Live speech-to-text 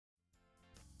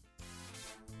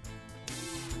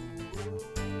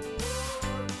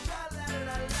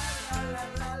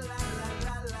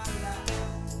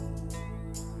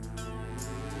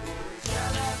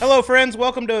Hello, friends.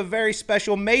 Welcome to a very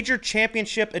special Major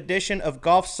Championship edition of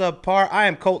Golf Subpar. I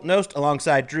am Colt Knost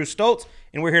alongside Drew Stoltz,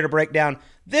 and we're here to break down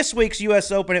this week's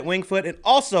U.S. Open at Winged Foot and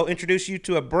also introduce you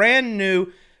to a brand new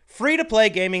free-to-play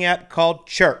gaming app called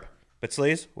Chirp. But,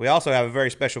 Sleaze, we also have a very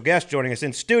special guest joining us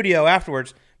in studio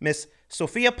afterwards. Miss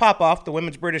Sophia Popov, the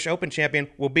Women's British Open champion,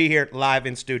 will be here live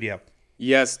in studio.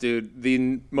 Yes, dude.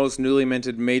 The most newly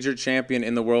minted major champion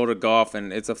in the world of golf,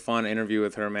 and it's a fun interview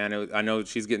with her, man. I know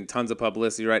she's getting tons of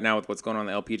publicity right now with what's going on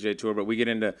the LPGA Tour, but we get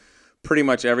into pretty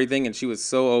much everything, and she was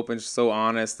so open, so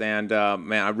honest, and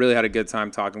man, I really had a good time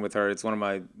talking with her. It's one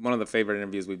of the favorite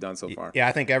interviews we've done so far. Yeah,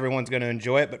 I think everyone's going to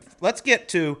enjoy it, but let's get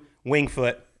to Winged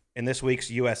Foot in this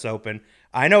week's U.S. Open.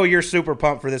 I know you're super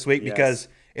pumped for this week because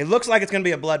it looks like it's going to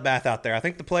be a bloodbath out there. I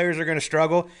think the players are going to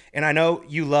struggle, and I know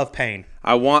you love pain.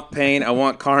 I want pain. I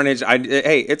want carnage.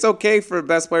 Hey, it's okay for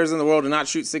best players in the world to not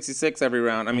shoot 66 every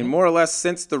round. I mean, more or less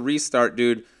since the restart,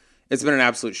 dude, it's been an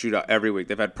absolute shootout every week.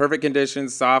 They've had perfect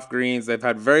conditions, soft greens. They've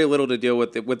had very little to deal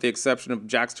with, with the exception of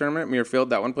Jack's tournament, Muirfield.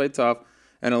 That one played tough.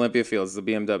 And Olympia Fields, the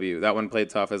BMW. That one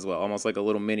played tough as well, almost like a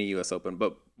little mini U.S. Open.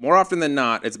 But more often than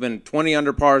not, it's been 20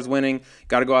 under pars winning.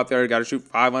 Got to go out there, got to shoot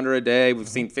 500 a day. We've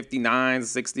seen 59s,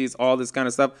 60s, all this kind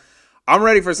of stuff. I'm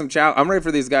ready for some challenge. I'm ready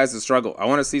for these guys to struggle. I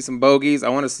want to see some bogeys. I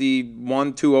want to see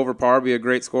 1-2 over par be a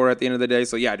great score at the end of the day.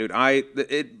 So, yeah, dude,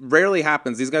 it rarely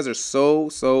happens. These guys are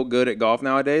so good at golf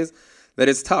nowadays that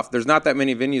it's tough. There's not that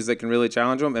many venues that can really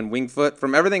challenge them. And Winged Foot,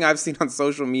 from everything I've seen on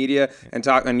social media and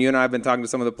you and I have been talking to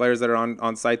some of the players that are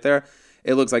on site there,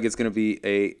 it looks like it's going to be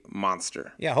a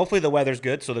monster. Yeah, hopefully the weather's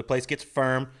good so the place gets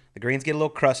firm. The greens get a little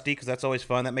crusty because that's always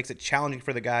fun. That makes it challenging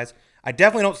for the guys. I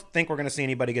definitely don't think we're going to see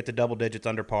anybody get to double digits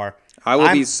under par. I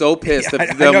will be so pissed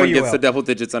if someone gets to double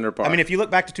digits under par. I mean, if you look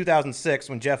back to 2006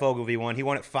 when Jeff Ogilvy won, he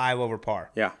won at 5 over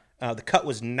par. Yeah. The cut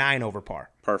was 9 over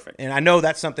par. Perfect. And I know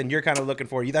that's something you're kind of looking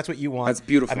for. That's what you want. That's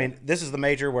beautiful. I mean, this is the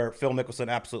major where Phil Mickelson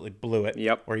absolutely blew it.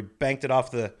 Yep. Where he banked it off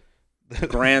the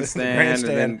grandstand.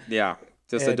 And then,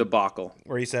 just a debacle.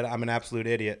 Where he said, I'm an absolute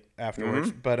idiot afterwards.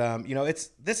 Mm-hmm. But,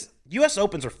 it's this U.S.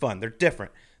 Opens are fun. They're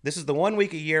different. This is the 1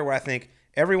 week a year where I think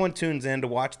everyone tunes in to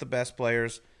watch the best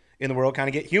players in the world kind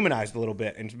of get humanized a little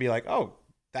bit and to be like, oh,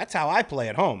 that's how I play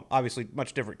at home. Obviously,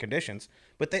 much different conditions.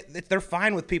 But they're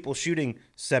fine with people shooting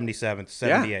 77,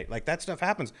 78. Yeah. Like, that stuff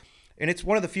happens. And it's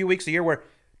one of the few weeks a year where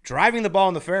driving the ball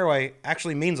in the fairway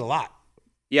actually means a lot.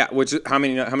 Yeah, which how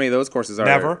many of those courses are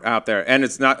there out there? And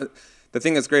it's not – the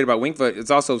thing that's great about Winged Foot,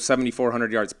 it's also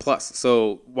 7,400 yards plus.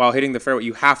 So while hitting the fairway,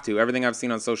 you have to. Everything I've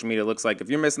seen on social media looks like if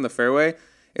you're missing the fairway,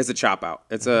 it's a chop out.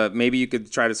 It's maybe you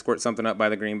could try to squirt something up by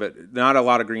the green, but not a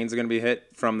lot of greens are going to be hit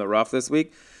from the rough this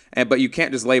week. But you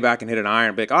can't just lay back and hit an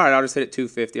iron. Be like, all right, I'll just hit it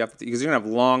 250 because you're going to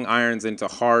have long irons into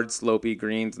hard, slopey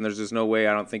greens, and there's just no way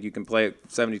I don't think you can play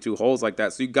 72 holes like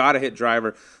that. So you got to hit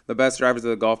driver. The best drivers of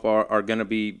the golf ball are going to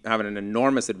be having an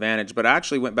enormous advantage. But I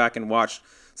actually went back and watched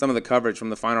some of the coverage from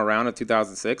the final round of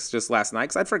 2006 just last night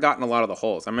because I'd forgotten a lot of the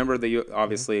holes. I remember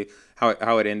obviously how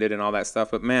it ended and all that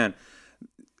stuff. But, man,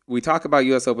 we talk about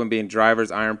U.S. Open being drivers,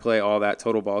 iron play, all that,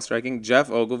 total ball striking. Jeff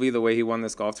Ogilvy, the way he won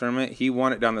this golf tournament, he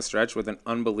won it down the stretch with an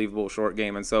unbelievable short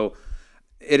game. And so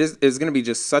it's going to be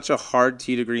just such a hard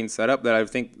tee to green setup that I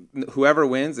think whoever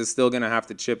wins is still going to have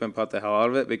to chip and putt the hell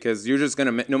out of it because you're just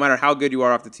going to, no matter how good you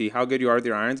are off the tee, how good you are with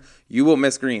your irons, you will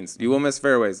miss greens. You will miss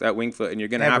fairways at Winged Foot, and you're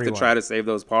going to have to try to save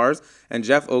those pars. And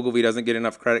Jeff Ogilvy doesn't get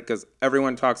enough credit because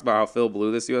everyone talks about how Phil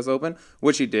blew this U.S. Open,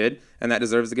 which he did, and that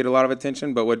deserves to get a lot of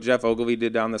attention. But what Jeff Ogilvy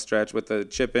did down the stretch with the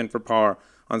chip in for par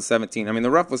on 17. I mean,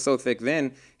 the rough was so thick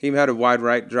then, he had a wide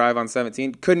right drive on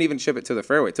 17, couldn't even chip it to the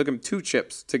fairway. It took him 2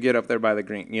 chips to get up there by the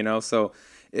green, So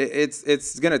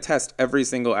it's going to test every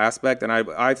single aspect, and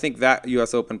I think that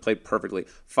U.S. Open played perfectly.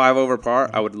 5 over par,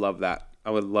 I would love that.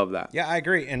 Yeah, I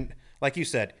agree. And like you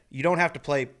said, you don't have to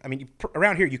play – I mean,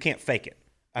 around here you can't fake it.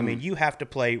 I mean, you have to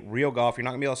play real golf. You're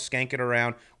not going to be able to skank it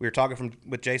around. We were talking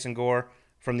with Jason Gore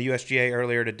from the USGA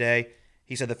earlier today.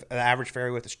 He said the average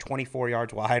fairway width is 24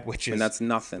 yards wide, which is that's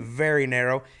nothing. Very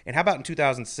narrow. And how about in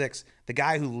 2006, the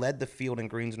guy who led the field in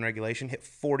greens and regulation hit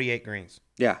 48 greens.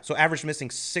 Yeah. So average missing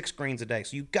 6 greens a day.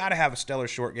 So you got to have a stellar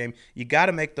short game. You got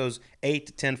to make those 8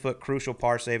 to 10 foot crucial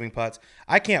par saving putts.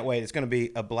 I can't wait. It's going to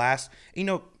be a blast.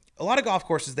 A lot of golf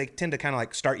courses, they tend to kind of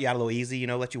like start you out a little easy,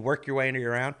 let you work your way into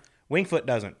your round. Winged Foot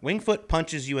doesn't. Winged Foot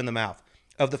punches you in the mouth.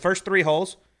 Of the first 3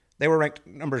 holes, they were ranked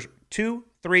numbers 2,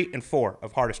 3, and 4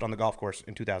 of hardest on the golf course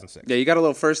in 2006. Yeah, you got a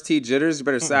little first tee jitters. You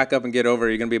better sack up and get over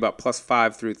it. You're going to be about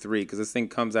 +5 through 3 because this thing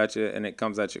comes at you, and it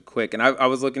comes at you quick. And I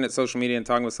was looking at social media and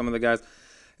talking with some of the guys.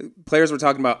 players were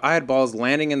talking about, I had balls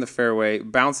landing in the fairway,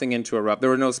 bouncing into a rough. There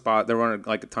weren't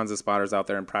like tons of spotters out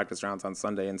there in practice rounds on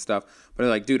Sunday and stuff. But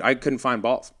like, dude, I couldn't find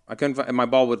balls. My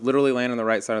ball would literally land on the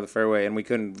right side of the fairway, and we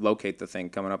couldn't locate the thing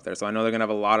coming up there. So I know they're gonna have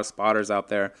a lot of spotters out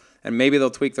there, and maybe they'll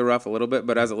tweak the rough a little bit.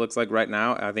 But as it looks like right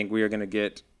now, I think we are gonna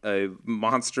get a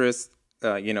monstrous,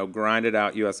 grinded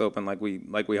out U.S. Open like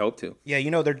we hope to.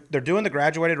 Yeah, they're doing the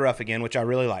graduated rough again, which I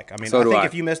really like. I mean, I think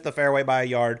if you miss the fairway by a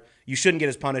yard, you shouldn't get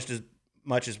as punished as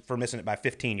much as for missing it by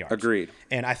 15 yards. Agreed.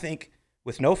 And I think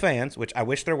with no fans, which I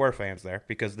wish there were fans there,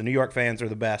 because the New York fans are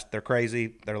the best. They're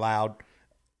crazy. They're loud.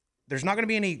 There's not going to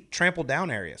be any trampled down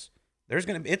areas. It's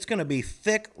going to be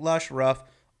thick, lush rough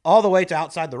all the way to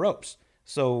outside the ropes.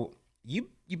 So you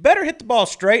better hit the ball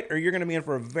straight, or you're going to be in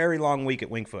for a very long week at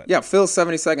Winged Foot. Yeah, Phil's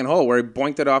 72nd hole where he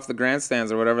boinked it off the grandstands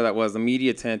or whatever that was, the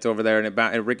media tent over there, and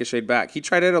it ricocheted back. He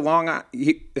tried to hit a long iron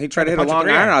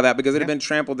out of that because it had been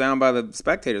trampled down by the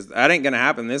spectators. That ain't going to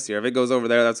happen this year. If it goes over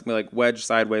there, that's going to be like wedge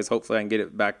sideways. Hopefully, I can get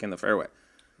it back in the fairway.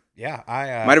 Yeah,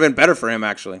 might have been better for him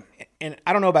actually. And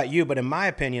I don't know about you, but in my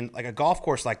opinion, like a golf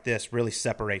course like this really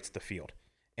separates the field.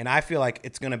 And I feel like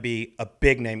it's going to be a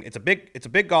big name. It's a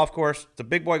big golf course. It's a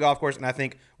big boy golf course. And I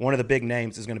think one of the big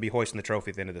names is going to be hoisting the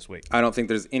trophy at the end of this week. I don't think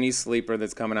there's any sleeper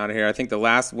that's coming out of here. I think the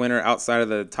last winner outside of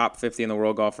the top 50 in the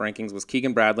world golf rankings was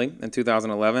Keegan Bradley in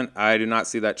 2011. I do not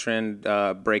see that trend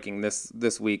breaking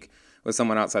this week with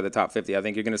someone outside the top 50. I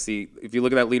think you're going to see, if you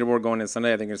look at that leaderboard going in Sunday,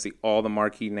 I think you're going to see all the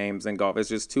marquee names in golf. It's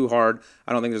just too hard.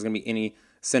 I don't think there's going to be any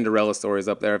Cinderella stories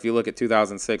up there. If you look at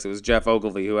 2006, it was Jeff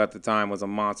Ogilvy, who at the time was a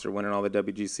monster, winning all the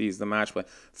WGCs, the match play.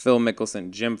 Phil Mickelson,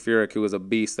 Jim Furyk, who was a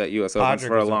beast at U.S. Open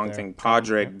for a long time.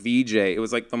 Padraig, VJ. It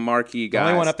was like the marquee guys. The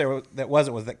only one up there that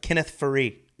wasn't was that Kenneth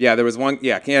Ferry. Yeah, there was one.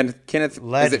 Yeah, Kenneth.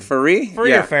 Legend. Is it Ferry?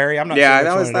 Ferry or Ferry? I'm not sure. Yeah, I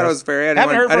thought it was Ferry. I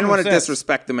didn't want to since.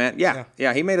 disrespect the man.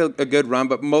 Yeah, he made a good run,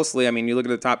 but mostly, I mean, you look at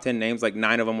the top 10 names, like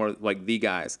 9 of them were like the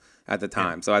guys at the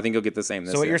time. Yeah. So I think you'll get the same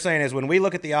this year. So what you're saying is when we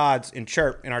look at the odds in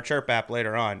our Chirp app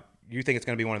later on, you think it's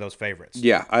going to be one of those favorites?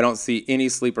 Yeah, I don't see any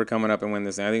sleeper coming up and win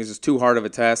this thing. I think it's just too hard of a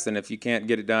test, and if you can't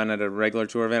get it done at a regular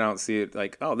tour event, I don't see it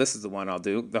like, oh, this is the one I'll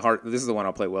do. This is the one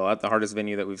I'll play well at, the hardest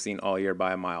venue that we've seen all year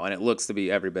by a mile, and it looks to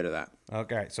be every bit of that.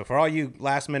 Okay, so for all you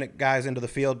last-minute guys into the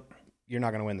field, you're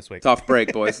not going to win this week. Tough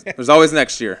break, boys. There's always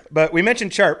next year. But we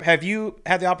mentioned Chirp. Have you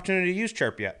had the opportunity to use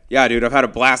Chirp yet? Yeah, dude. I've had a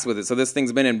blast with it. So this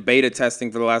thing's been in beta testing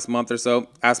for the last month or so.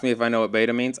 Ask me if I know what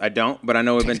beta means. I don't, but I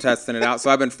know we've been testing it out. So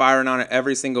I've been firing on it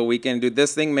every single weekend. Dude,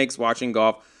 this thing makes watching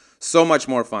golf so much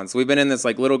more fun. So we've been in this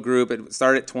like little group. It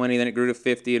started at 20, then it grew to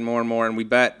 50 and more. And we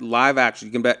bet live action.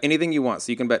 You can bet anything you want.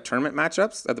 So you can bet tournament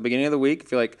matchups at the beginning of the week.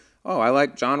 If you're like, oh, I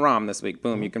like Jon Rahm this week.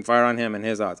 Boom, you can fire on him and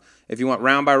his odds. If you want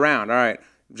round by round, all right.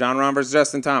 Jon Rahm versus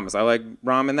Justin Thomas. I like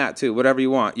Rahm in that too. Whatever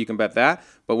you want, you can bet that.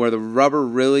 But where the rubber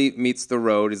really meets the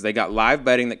road is they got live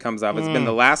betting that comes up. It's been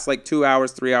the last like 2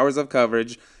 hours, 3 hours of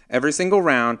coverage every single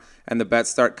round, and the bets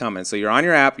start coming. So you're on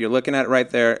your app, you're looking at it right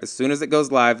there. As soon as it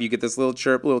goes live, you get this little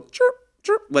chirp,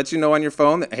 lets you know on your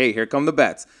phone that, hey, here come the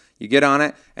bets. You get on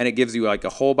it, and it gives you like a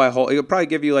hole by hole. It'll probably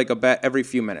give you like a bet every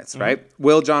few minutes, right?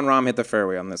 Will Jon Rahm hit the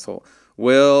fairway on this hole?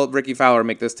 Will Ricky Fowler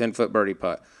make this 10-foot birdie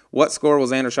putt? What score will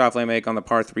Xander Schauffele make on the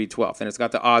par 3 12th? And it's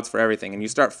got the odds for everything. And you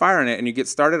start firing it, and you get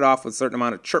started off with a certain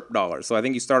amount of chirp dollars. So I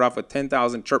think you start off with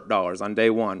 10,000 chirp dollars on day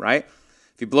one, right?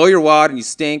 If you blow your wad and you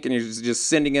stink and you're just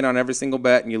sending it on every single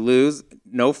bet and you lose,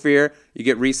 no fear. You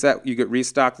get reset. You get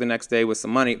restocked the next day with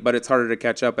some money, but it's harder to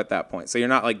catch up at that point. So you're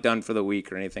not like done for the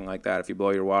week or anything like that if you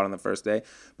blow your wad on the first day.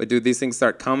 But dude, these things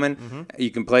start coming.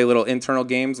 You can play little internal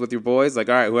games with your boys. Like,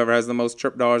 all right, whoever has the most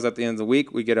chirp dollars at the end of the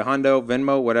week, we get a hundo,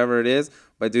 Venmo, whatever it is.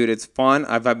 But dude, it's fun.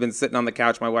 I've been sitting on the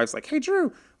couch. My wife's like, hey, Drew,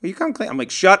 will you come clean? I'm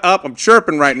like, shut up. I'm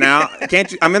chirping right now.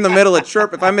 Can't you? I'm in the middle of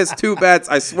chirp. If I miss 2 bets,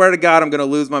 I swear to God, I'm going to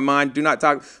lose my mind. Do not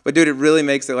talk. But dude, it really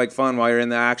makes it like fun while you're in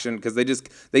the action because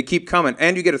they keep coming.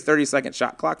 And you get a 30-second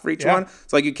shot clock for each one.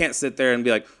 So like you can't sit there and be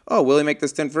like, oh, will he make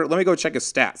this 10 for? Let me go check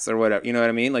his stats or whatever. You know what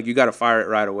I mean? Like you got to fire it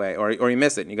right away or you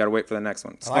miss it and you got to wait for the next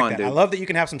one. It's fun, dude. I love that you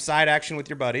can have some side action with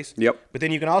your buddies. Yep. But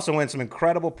then you can also win some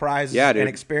incredible prizes and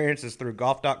experiences through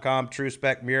golf.com,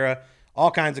 TrueSpec, Mira. All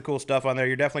kinds of cool stuff on there.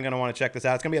 You're definitely going to want to check this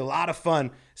out. It's going to be a lot of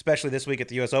fun, especially this week at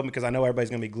the U.S. Open, because I know everybody's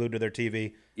going to be glued to their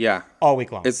TV all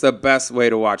week long. It's the best way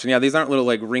to watch. And, yeah, these aren't little,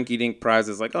 like, rinky-dink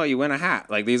prizes like, oh, you win a hat.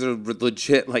 Like, these are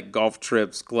legit, like, golf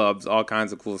trips, clubs, all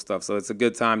kinds of cool stuff. So it's a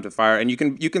good time to fire. And you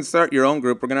can start your own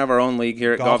group. We're going to have our own league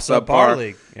here at Golf Subpar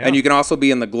League. Yeah. And you can also be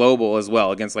in the global as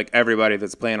well against, like, everybody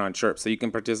that's playing on Chirp. So you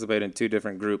can participate in 2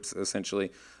 different groups,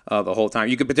 essentially, the whole time.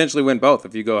 You could potentially win both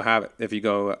if you go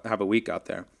have a week out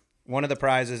there. One of the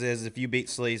prizes is if you beat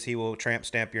Sleaze, he will tramp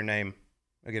stamp your name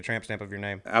I get a tramp stamp of your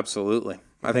name. Absolutely.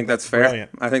 I think that's fair.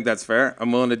 Brilliant. I think that's fair.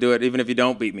 I'm willing to do it even if you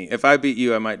don't beat me. If I beat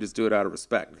you, I might just do it out of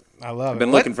respect. I love it. I've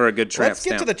been looking for a good tramp Let's get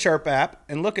stamp. to the Chirp app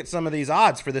and look at some of these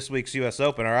odds for this week's U.S.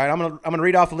 Open. All right, I'm gonna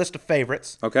read off a list of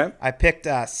favorites. Okay. I picked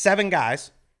 7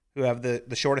 guys who have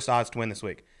the shortest odds to win this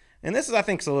week, and this is, I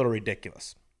think, a little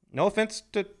ridiculous. No offense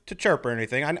to Chirp or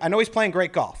anything. I know he's playing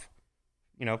great golf.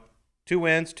 2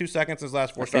 wins, 2 seconds in his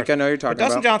last 4 starts. I think I know you're talking but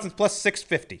Dustin about. Johnson's plus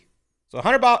 650. So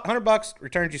 $100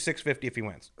 returns you $650 if he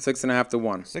wins. 6.5 to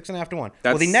 1. 6.5 to 1.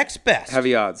 That's well, the next best.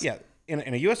 heavy odds. Yeah.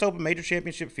 In a U.S. Open major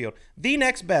championship field, the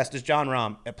next best is Jon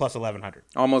Rahm at plus 1,100.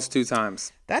 Almost 2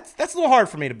 times. That's a little hard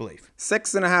for me to believe.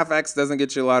 6.5x doesn't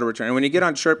get you a lot of return. And when you get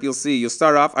on Chirp, you'll see. I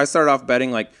started off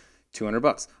betting like $200,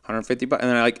 $150, and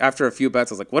then after a few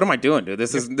bets, I was like, "What am I doing, dude?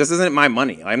 This isn't my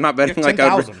money. I'm not betting like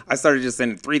I started just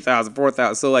saying 3,000,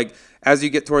 4,000. So as you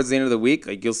get towards the end of the week,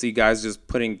 you'll see guys just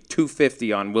putting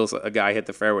 $250 on will a guy hit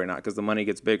the fairway or not because the money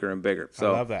gets bigger and bigger.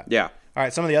 So I love that. Yeah. All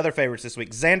right, some of the other favorites this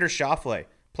week: Xander Schauffele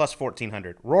plus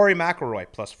 1,400, Rory McIlroy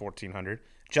plus 1,400,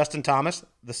 Justin Thomas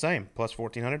the same plus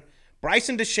 1,400,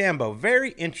 Bryson DeChambeau.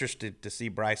 Very interested to see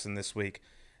Bryson this week.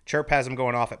 Chirp has him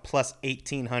going off at plus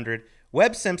 1,800.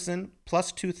 Webb Simpson,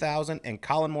 plus 2,000, and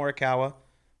Colin Morikawa,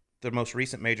 the most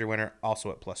recent major winner,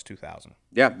 also at plus 2,000.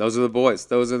 Yeah, those are the boys.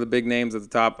 Those are the big names at the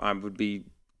top. I would be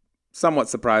somewhat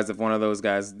surprised if one of those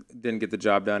guys didn't get the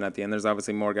job done at the end. There's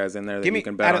obviously more guys in there that you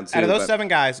can bet on too. Out of those 7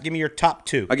 guys, give me your top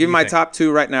 2. I'll give you my top 2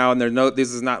 right now, and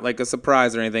this is not like a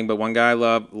surprise or anything, but one guy I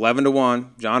love, 11 to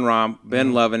 1, Jon Rahm.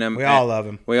 Been loving him. We all love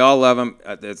him. We all love him.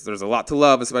 There's a lot to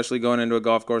love, especially going into a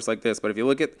golf course like this. But if you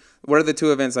look at what are the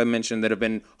 2 events I mentioned that have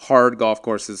been hard golf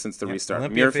courses since the restart?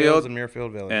 Olympia Fields and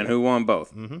Muirfield Village. And who won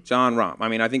both? Jon Rahm. I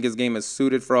mean, I think his game is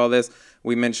suited for all this.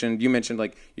 You mentioned you're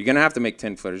going to have to make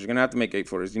 10-footers. You're going to have to make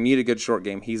 8-footers. You need a good short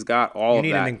game. He's got all of that.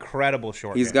 You need an incredible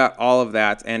short game. He's got all of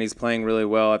that, and he's playing really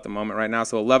well at the moment right now.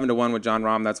 So 11 to 1 with Jon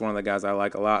Rahm. That's one of the guys I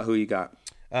like a lot. Who you got?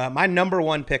 My number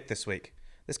 1 pick this week.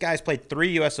 This guy's played 3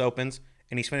 U.S. Opens,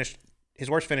 and his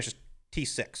worst finish is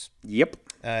T6. Yep.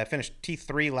 Finished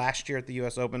T3 last year at the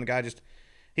U.S. Open. The guy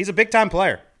he's a big-time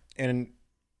player, and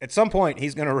at some point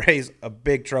he's going to raise a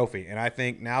big trophy, and I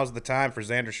think now's the time for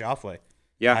Xander Schauffele.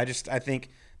 Yeah. I think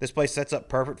this place sets up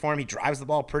perfect for him. He drives the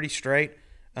ball pretty straight,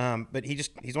 but he's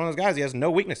one of those guys. He has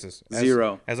no weaknesses.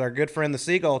 Zero. As our good friend the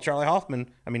Seagull, Charlie Hoffman,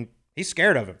 I mean, he's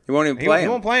scared of him. He won't even play him. He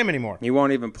won't play him anymore. He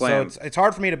won't even play him. So it's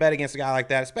hard for me to bet against a guy like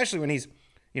that, especially when he's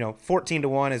 14 to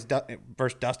 1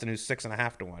 versus Dustin, who's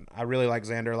 6.5 to 1. I really like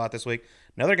Xander a lot this week.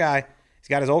 Another guy, he's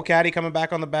got his old caddy coming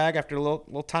back on the bag after a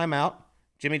little timeout.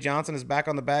 Jimmy Johnson is back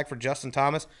on the bag for Justin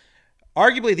Thomas.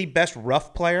 Arguably the best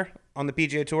rough player on the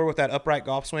PGA Tour with that upright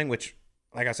golf swing, which,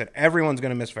 like I said, everyone's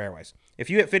going to miss fairways. If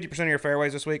you hit 50% of your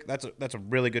fairways this week, that's a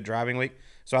really good driving week.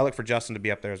 So I look for Justin to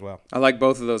be up there as well. I like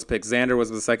both of those picks. Xander was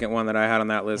the second one that I had on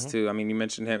that list too. I mean, you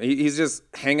mentioned him. He's just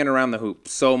hanging around the hoop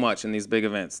so much in these big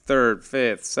events. 3rd,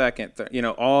 5th,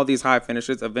 2nd, all these high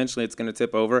finishes. Eventually it's going to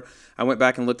tip over. I went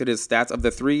back and looked at his stats. Of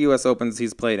the 3 U.S. Opens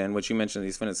he's played in, which you mentioned,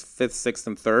 he's finished 5th, 6th,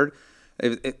 and 3rd.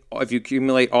 If you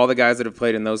accumulate all the guys that have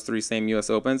played in those 3 same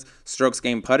U.S. Opens, strokes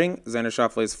gained putting, Xander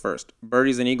Schauffele is 1st.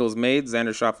 Birdies and eagles made, Xander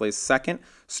Schauffele is 2nd.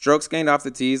 Strokes gained off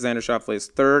the tee, Xander Schauffele is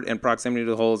 3rd. And proximity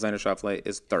to the hole, Xander Schauffele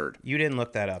is 3rd. You didn't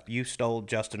look that up. You stole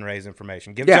Justin Ray's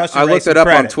information. I looked it up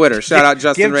on Twitter. Shout out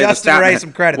Justin Ray. Give Justin Ray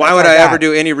some credit. Why would I ever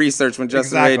do any research when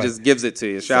Justin Ray just gives it to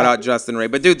you? Shout out Justin Ray.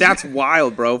 But, dude, that's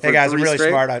wild, bro. Hey, guys, I'm really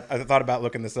smart. I thought about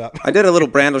looking this up. I did a little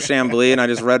Brandel Chambly, and I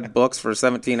just read books for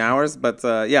 17 hours. But,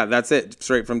 yeah, that's it.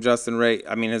 Straight from Justin Ray.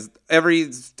 I mean,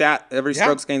 every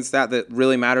strokes gained stat that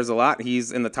really matters a lot,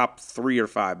 he's in the top 3 or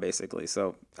 5, basically.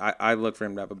 So I look for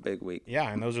him to have a big week.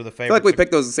 Yeah, and those are the favorites. I feel like we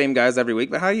pick those same guys every week,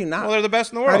 but how do you not? Well, they're the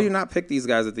best in the world. How do you not pick these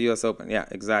guys at the U.S. Open? Yeah,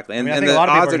 exactly. And, I mean, and the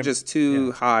odds are just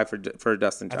too high for Dustin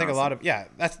Johnson. I think a lot of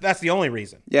that's the only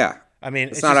reason. Yeah. I mean,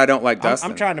 it's not. I don't like Dustin.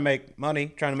 I'm trying to make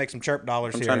money, trying to make some chirp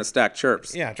dollars. I'm trying to stack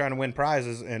chirps. Yeah, trying to win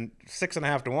prizes, and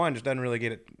 6.5 to 1 just doesn't really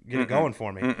get it going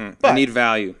for me. But I need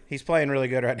value. He's playing really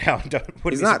good right now.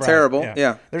 He's not terrible.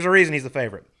 Yeah, there's a reason he's the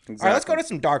favorite. Exactly. All right, let's go to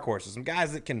some dark horses, some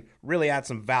guys that can really add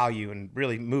some value and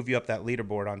really move you up that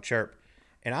leaderboard on Chirp.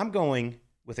 And I'm going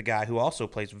with a guy who also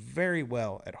plays very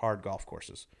well at hard golf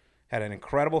courses. Had an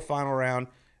incredible final round.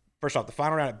 First off, the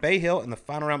final round at Bay Hill and the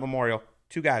final round Memorial,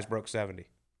 2 guys broke 70.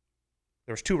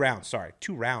 There was 2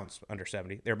 rounds under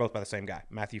 70. They were both by the same guy,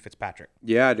 Matthew Fitzpatrick.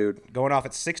 Yeah, dude. Going off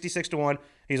at 66 to 1.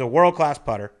 He's a world-class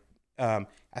putter.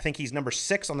 I think he's number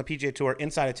 6 on the PGA Tour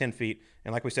inside of 10 feet.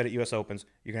 And like we said at U.S. Opens,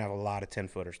 you're going to have a lot of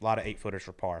 10-footers, a lot of 8-footers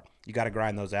for par. You got to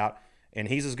grind those out. and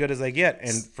he's as good as they get.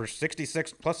 And for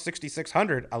 66 plus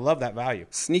 6,600, I love that value.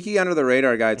 Sneaky under the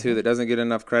radar guy too that doesn't get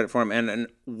enough credit for him, and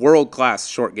world class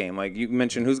short game. Like you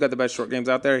mentioned, who's got the best short games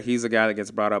out there? He's a guy that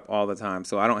gets brought up all the time.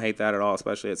 So I don't hate that at all,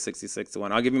 especially at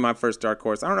 66-1. I'll give you my first dark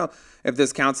horse. I don't know if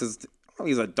this counts as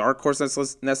he's a dark horse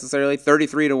necessarily.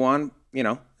 33-1.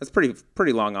 That's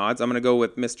pretty long odds. I'm going to go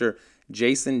with Mr.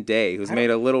 Jason Day, who's made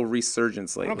a little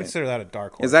resurgence lately. I don't consider that a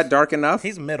dark horse. Is that dark enough?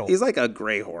 He's middle. He's like a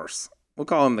gray horse. We'll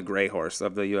call him the gray horse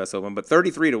of the U.S. Open, but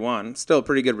 33-1, still a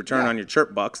pretty good return on your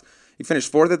chirp bucks. He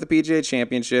finished 4th at the PGA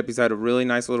Championship. He's had a really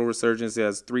nice little resurgence. He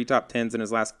has 3 top 10s in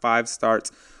his last 5 starts.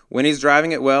 When he's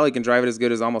driving it well, he can drive it as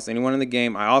good as almost anyone in the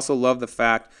game. I also love the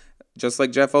fact, just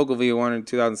like Jeff Ogilvy won in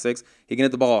 2006, he can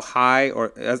hit the ball high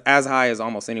or as high as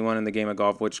almost anyone in the game of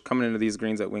golf, which coming into these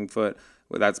greens at Winged Foot,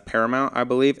 that's paramount, I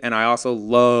believe. And I also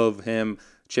love him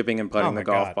chipping and putting the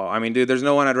golf ball. I mean, dude, there's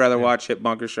no one I'd rather watch hit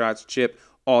bunker shots, chip,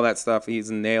 all that stuff. He's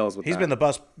nails with that. He's been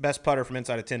the best putter from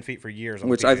inside of 10 feet for years.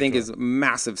 Which I think is a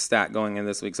massive stat going in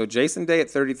this week. So Jason Day at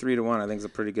 33-1, I think is a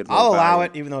pretty good. I'll allow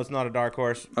it, even though it's not a dark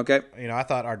horse. Okay. I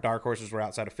thought our dark horses were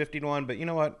outside of 50-1, but you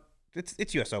know what?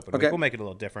 It's U.S. Open. Okay. We'll make it a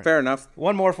little different. Fair enough.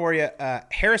 One more for you.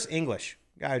 Harris English,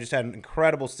 guy who just had an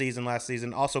incredible season last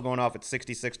season, also going off at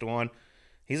 66-1.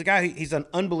 He's a guy. He's done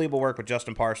unbelievable work with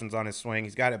Justin Parsons on his swing.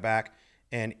 He's got it back,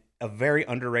 and a very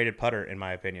underrated putter, in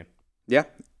my opinion. Yeah.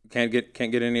 Can't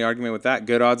get any argument with that.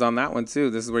 Good odds on that one too.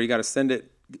 This is where you got to send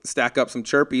it, stack up some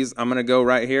chirpies. I'm gonna go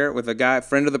right here with a guy,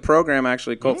 friend of the program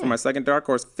actually, Colt for my second dark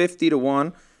horse,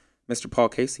 50-1, Mr. Paul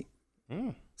Casey.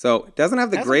 So doesn't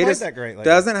have the greatest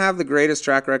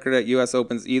track record at U.S.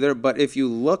 Opens either. But if you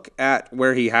look at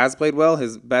where he has played well,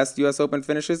 his best U.S. Open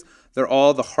finishes, they're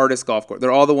all the hardest golf course.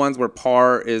 They're all the ones where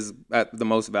par is at the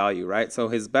most value, right? So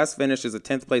his best finish is a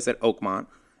 10th place at Oakmont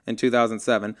in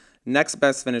 2007. Next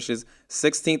best finishes,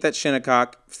 16th at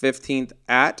Shinnecock, 15th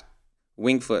at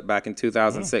Winged Foot back in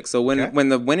 2006. So when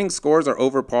the winning scores are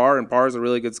over par, and par is a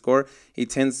really good score, he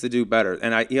tends to do better.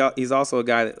 And he's also a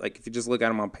guy that, like, if you just look at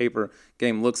him on paper,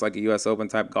 game looks like a U.S. Open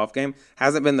type golf game.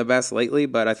 Hasn't been the best lately,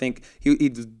 but I think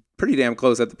he's pretty damn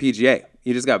close at the PGA.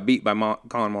 He just got beat by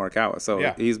Colin Morikawa. So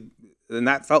and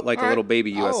that felt like a little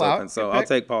baby U.S. Open. So I'll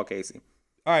take Paul Casey.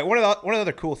 All right, one of the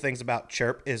other cool things about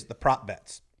Chirp is the prop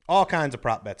bets. All kinds of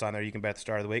prop bets on there you can bet at the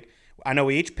start of the week. I know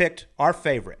we each picked our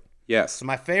favorite. Yes. So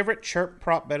my favorite Chirp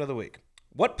prop bet of the week.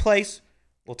 What place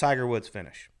will Tiger Woods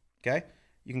finish? Okay?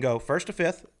 You can go 1st to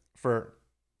 5th for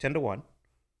 10-1,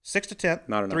 6th to 10th,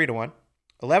 3-1,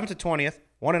 11th to 20th,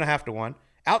 1.5 to 1.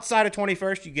 Outside of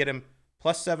 21st, you get him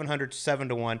plus 700,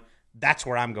 7-1. That's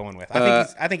where I'm going with.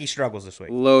 I think he struggles this week.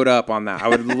 Load up on that. I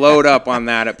would load up on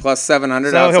that at plus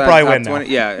 700. So he'll probably win 20.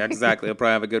 Yeah, exactly. He'll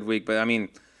probably have a good week. But I mean,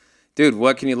 dude,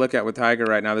 what can you look at with Tiger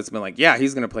right now that's been like, yeah,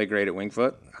 he's going to play great at Winged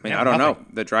Foot? I mean, I don't know.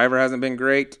 The driver hasn't been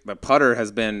great. The putter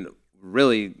has been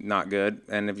really not good.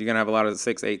 And if you're going to have a lot of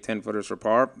 6, 8, 10 footers for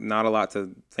par, not a lot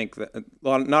to make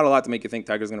you think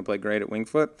Tiger's going to play great at Winged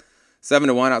Foot.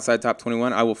 7-1 outside top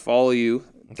 21. I will follow you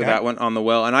to that one on the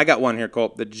well. And I got one here,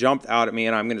 Colt, that jumped out at me,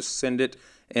 and I'm going to send it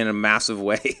in a massive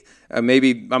way.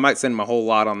 Maybe I might send him a whole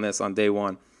lot on this on day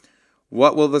one.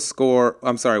 What score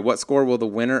will the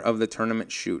winner of the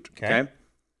tournament shoot? Okay.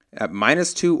 At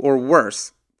 -2 or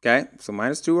worse. Okay. So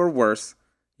 -2 or worse,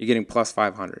 you're getting plus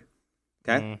 500.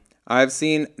 Okay. I've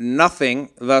seen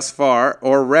nothing thus far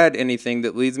or read anything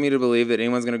that leads me to believe that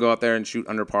anyone's going to go out there and shoot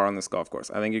under par on this golf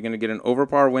course. I think you're going to get an over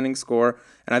par winning score,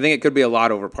 and I think it could be a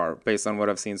lot over par based on what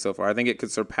I've seen so far. I think it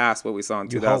could surpass what we saw in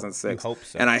 2006. You hope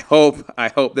so. And I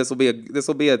hope this will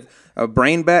be a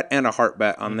brain bet and a heart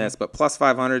bet on this. But plus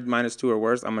 500, -2 or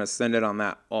worse, I'm going to send it on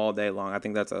that all day long. I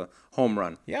think that's a home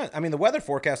run. Yeah, I mean, the weather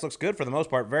forecast looks good for the most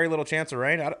part. Very little chance of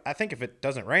rain. I think if it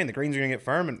doesn't rain, the greens are going to get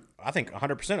firm, and I think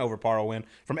 100% over par will win.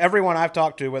 From everyone I've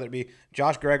talked to, whether it be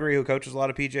Josh Gregory, who coaches a lot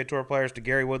of PGA Tour players, to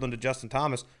Gary Woodland, to Justin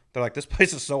Thomas, they're like, this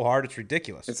place is so hard, it's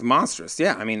ridiculous. It's monstrous.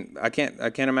 Yeah, I mean, I can't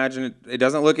imagine it. It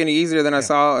doesn't look any easier than I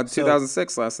saw in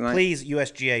 2006 last night. Please,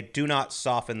 USGA, do not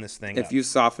soften this thing up. If you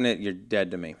soften it, you're dead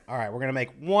to me. All right, we're going to make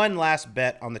one last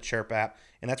bet on the Chirp app,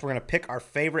 and that's we're going to pick our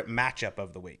favorite matchup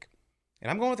of the week. And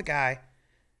I'm going with a guy.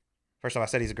 First off, I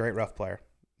said he's a great rough player.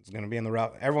 He's going to be in the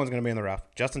rough. Everyone's going to be in the rough.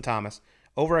 Justin Thomas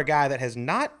over a guy that has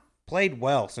not played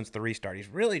well since the restart. He's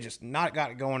really just not got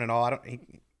it going at all.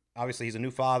 Obviously, he's a new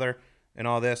father and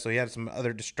all this, so he had some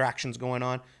other distractions going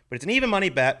on. But it's an even money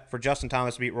bet for Justin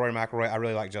Thomas to beat Rory McIlroy. I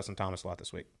really like Justin Thomas a lot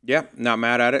this week. Yeah, not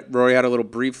mad at it. Rory had a little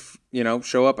brief,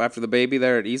 show up after the baby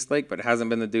there at Eastlake, but hasn't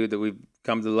been the dude that we've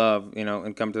come to love,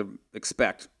 and come to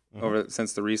expect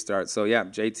since the restart. So yeah,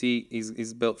 JT,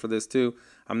 he's built for this too.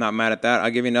 I'm not mad at that.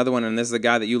 I'll give you another one, and this is a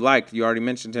guy that you liked. You already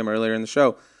mentioned him earlier in the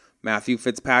show. Matthew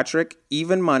Fitzpatrick,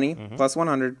 even money, plus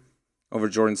 100, over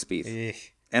Jordan Spieth.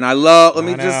 And let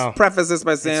me just preface this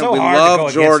by saying we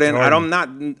love Jordan. I'm not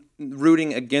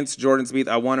rooting against Jordan Spieth.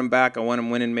 I want him back. I want him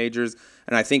winning majors,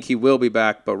 and I think he will be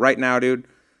back. But right now, dude,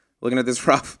 looking at this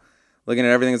rough, looking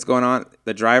at everything that's going on,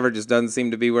 the driver just doesn't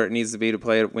seem to be where it needs to be to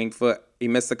play at Winged Foot. He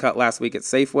missed the cut last week at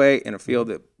Safeway in a field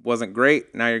that wasn't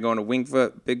great. Now you're going to Winged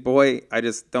Foot, big boy. I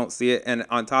just don't see it. And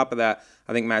on top of that,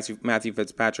 I think Matthew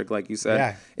Fitzpatrick, like you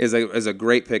said, is a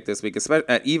great pick this week, especially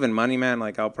at even money, man.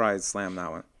 Like, I'll probably slam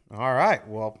that one. All right.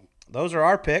 Well, those are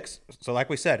our picks. So like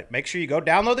we said, make sure you go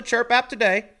download the Chirp app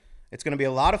today. It's going to be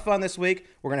a lot of fun this week.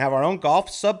 We're going to have our own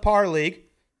golf subpar league.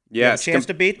 Yes. You have a chance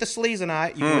to beat the Sleaze and I.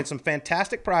 You can win some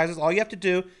fantastic prizes. All you have to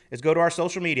do is go to our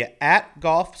social media at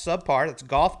golf subpar. That's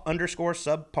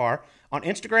golf_subpar on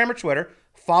Instagram or Twitter.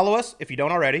 Follow us if you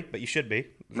don't already, but you should be.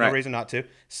 There's no reason not to.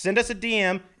 Send us a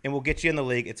DM, and we'll get you in the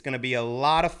league. It's going to be a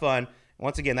lot of fun.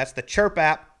 Once again, that's the Chirp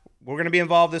app. We're going to be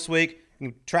involved this week.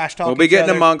 Trash talk. We'll be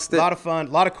getting amongst it. A lot of fun. A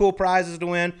lot of cool prizes to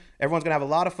win. Everyone's going to have a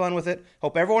lot of fun with it.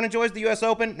 Hope everyone enjoys the U.S.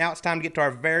 Open. Now it's time to get to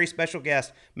our very special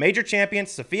guest, major champion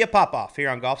Sophia Popov, here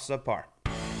on Golf Subpar.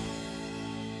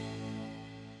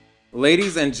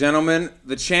 Ladies and gentlemen,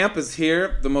 the champ is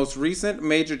here, the most recent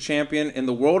major champion in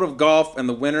the world of golf and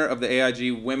the winner of the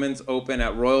AIG Women's Open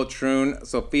at Royal Troon.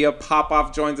 Sophia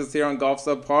Popov joins us here on Golf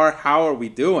Subpar. How are we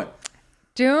doing?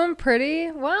 Doing pretty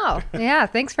well. Yeah,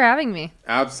 thanks for having me.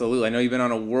 Absolutely. I know you've been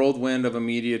on a whirlwind of a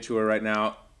media tour right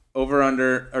now. Over,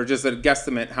 under, or just a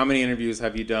guesstimate, how many interviews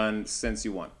have you done since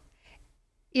you won?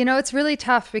 You know, it's really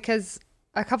tough because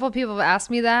a couple of people have asked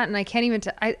me that, and I can't even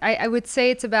I would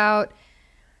say it's about,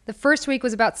 the first week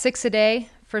was about 6 a day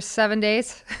for 7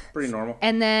 days. Pretty normal.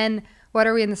 And then, what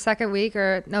are we in the second week?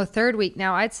 Third week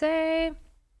now. I'd say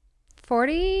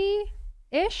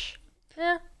 40-ish.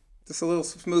 Yeah. Just a little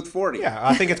smooth 40. Yeah,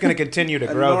 I think it's going to continue to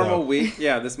grow. A normal week.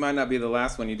 Yeah, this might not be the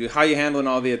last one you do. How are you handling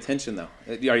all the attention, though?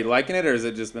 Are you liking it, or has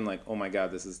it just been like, oh my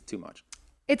God, this is too much?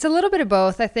 It's a little bit of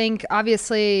both. I think,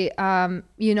 obviously,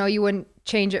 you wouldn't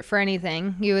change it for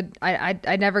anything.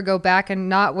 I'd never go back and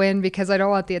not win because I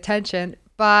don't want the attention.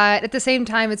 But at the same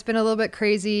time, it's been a little bit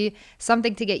crazy,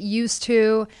 something to get used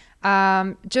to.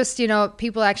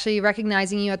 People actually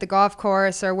recognizing you at the golf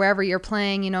course or wherever you're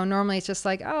playing. Normally it's just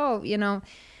like, oh,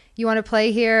 you want to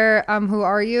play here? Who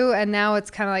are you? And now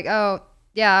it's kind of like, oh,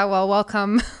 yeah, well,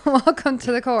 welcome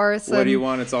to the course. What do you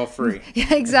want? It's all free.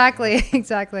 Yeah, exactly.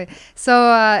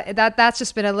 So that's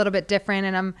just been a little bit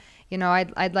different. And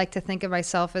I'd like to think of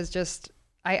myself as just,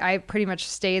 I pretty much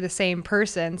stay the same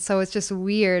person. So it's just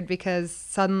weird because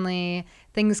suddenly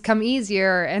things come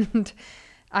easier and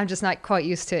I'm just not quite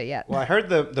used to it yet. Well, I heard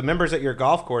the members at your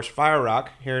golf course, Fire Rock,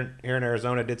 here in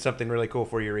Arizona, did something really cool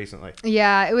for you recently.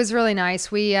 Yeah, it was really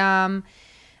nice. We, I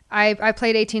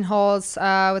played 18 holes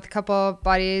with a couple of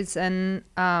buddies and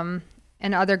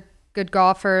other good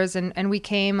golfers, and we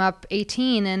came up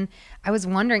 18. And I was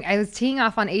wondering, I was teeing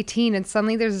off on 18, and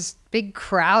suddenly there's this big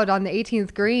crowd on the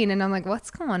 18th green, and I'm like,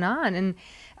 what's going on?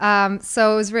 And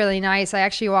so it was really nice. I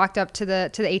actually walked up to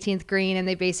the 18th green, and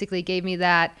they basically gave me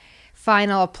that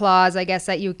final applause, I guess,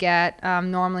 that you get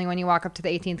normally when you walk up to the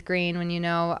 18th green, when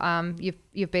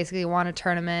you've basically won a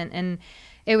tournament. And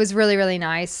it was really, really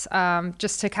nice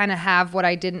just to kind of have what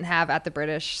I didn't have at the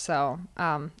British. So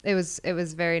it was a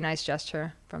very nice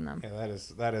gesture from them. Yeah,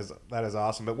 that is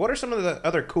awesome. But what are some of the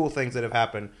other cool things that have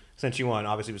happened since you won?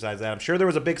 Obviously, besides that, I'm sure there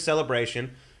was a big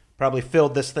celebration. Probably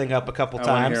filled this thing up a couple times.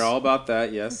 I want to hear all about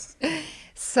that. Yes.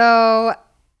 So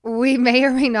we may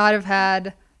or may not have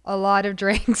had a lot of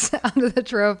drinks under the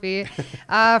trophy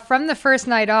from the first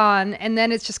night on. And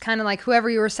then it's just kind of like whoever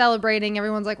you were celebrating,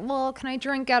 everyone's like, well, can I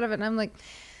drink out of it? And I'm like,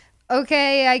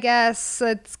 okay, I guess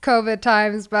it's COVID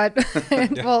times, but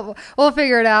we'll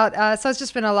figure it out. So it's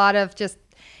just been a lot of just,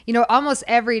 almost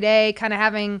every day kind of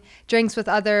having drinks with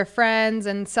other friends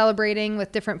and celebrating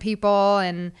with different people.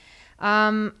 And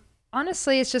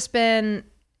honestly, it's been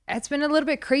a little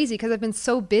bit crazy because I've been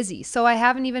so busy. So I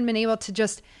haven't even been able to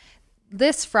just...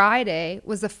 This Friday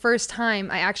was the first time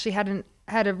I actually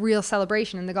had a real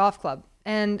celebration in the golf club.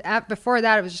 And before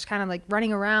that, it was just kind of like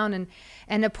running around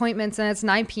and appointments. And it's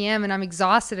 9 p.m. and I'm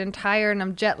exhausted and tired and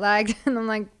I'm jet lagged. And I'm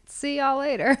like, see y'all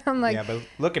later. I'm like, yeah, but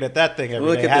looking at that thing every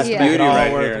look day at this beauty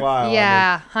right worthwhile.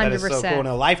 Yeah, 100%. That is so cool. And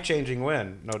a life-changing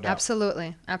win, no doubt.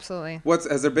 Absolutely.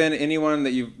 Has there been anyone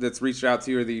that's reached out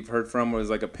to you or that you've heard from was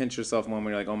like a pinch yourself moment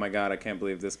where you're like, oh my God, I can't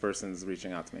believe this person's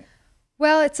reaching out to me?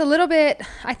 Well, it's a little bit,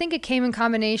 I think it came in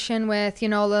combination with, a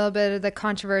little bit of the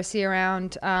controversy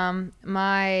around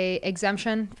my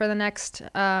exemption for the next,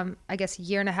 I guess,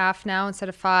 year and a half now instead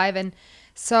of 5. And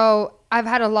So I've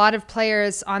had a lot of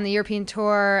players on the European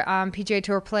Tour, PGA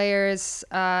Tour players,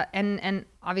 and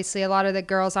obviously a lot of the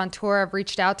girls on tour have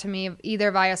reached out to me either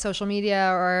via social media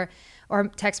or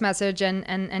text message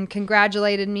and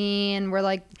congratulated me, and we're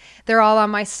like, they're all on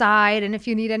my side, and if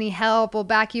you need any help, we'll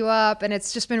back you up. And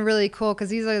it's just been really cool because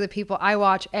these are the people I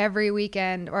watch every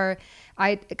weekend,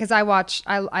 because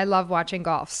I love watching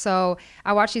golf. So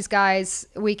I watch these guys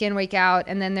week in, week out,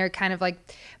 and then they're kind of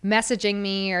like messaging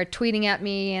me or tweeting at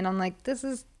me, and I'm like, this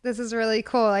is really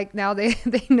cool. Like now they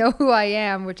know who I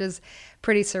am, which is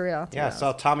pretty surreal. Yeah, I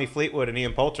saw Tommy Fleetwood and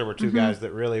Ian Poulter were two guys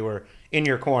that really were in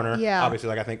your corner. Yeah. Obviously,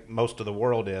 like I think most of the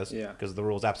world is, because the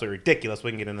rule is absolutely ridiculous.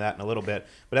 We can get into that in a little bit.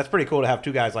 But that's pretty cool to have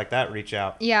two guys like that reach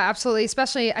out. Yeah, absolutely.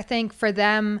 Especially, I think for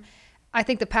them, I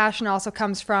think the passion also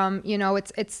comes from,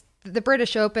 it's the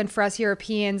British Open for us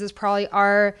Europeans is probably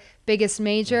our biggest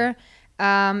major.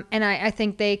 And I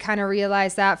think they kind of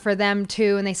realized that for them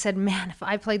too. And they said, man, if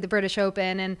I played the British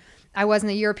Open and I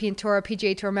wasn't a European Tour or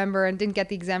PGA Tour member and didn't get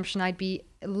the exemption, I'd be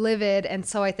livid. And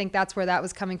so I think that's where that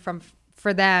was coming from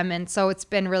for them. And so it's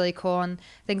been really cool. And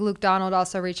I think Luke Donald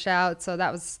also reached out. So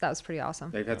that was pretty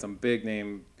awesome. They've had some big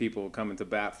name people coming to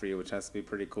bat for you, which has to be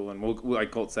pretty cool. And we'll,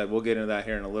 like Colt said, we'll get into that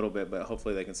here in a little bit, but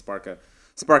hopefully they can spark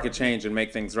a change and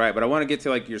make things right. But I want to get to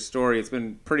like your story. It's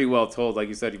been pretty well told. Like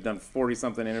you said, you've done 40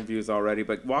 something interviews already,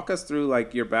 but walk us through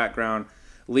like your background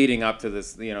leading up to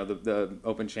this, the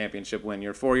Open Championship win.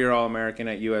 You're a 4-year All-American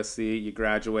at USC, you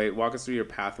graduate. Walk us through your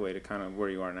pathway to kind of where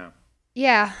you are now.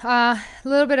 Yeah, a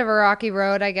little bit of a rocky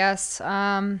road, I guess.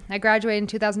 I graduated in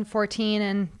 2014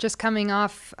 and just coming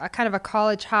off kind of a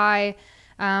college high.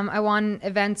 I won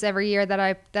events every year that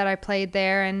I played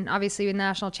there, and obviously the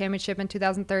national championship in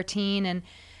 2013, and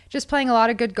just playing a lot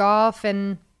of good golf.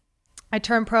 And I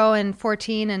turned pro in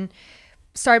 14 and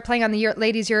started playing on the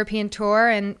Ladies European Tour.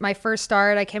 And my first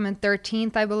start, I came in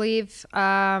 13th, I believe.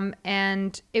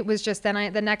 And it was just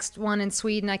then the next one in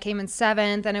Sweden, I came in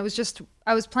 7th, and it was just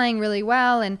I was playing really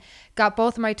well and got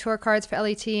both of my tour cards for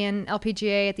LET and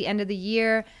LPGA at the end of the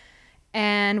year.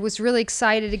 And was really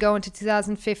excited to go into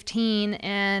 2015.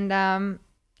 And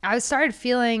I started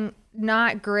feeling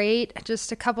not great,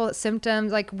 just a couple of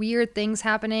symptoms, like weird things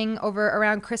happening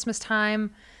around Christmas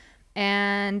time.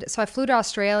 And so I flew to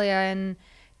Australia in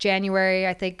January,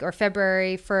 I think, or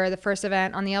February for the first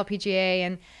event on the LPGA.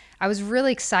 And I was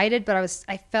really excited, but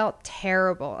I felt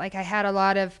terrible. Like I had a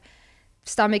lot of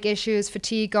stomach issues,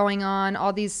 fatigue going on,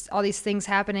 all these things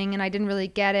happening, and I didn't really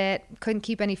get it. Couldn't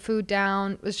keep any food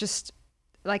down. It was just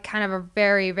like kind of a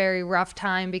very, very rough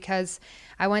time because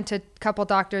I went to a couple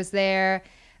doctors there,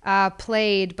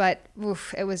 played, but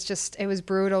it was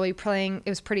brutal. It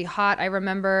was pretty hot, I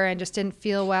remember, and just didn't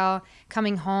feel well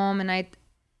coming home. And I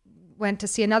went to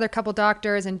see another couple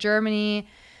doctors in Germany.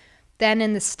 Then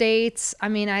in the States, I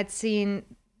mean, I'd seen,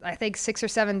 I think 6 or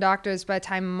 7 doctors by the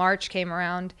time March came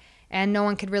around, and no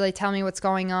one could really tell me what's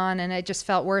going on. And it just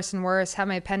felt worse and worse. Had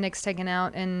my appendix taken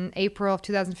out in April of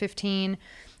 2015.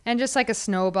 And just like a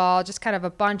snowball, just kind of a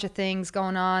bunch of things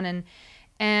going on.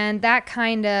 And that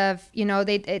kind of,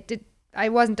 I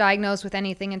wasn't diagnosed with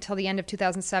anything until the end of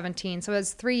 2017. So it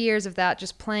was 3 years of that,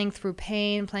 just playing through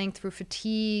pain, playing through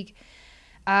fatigue.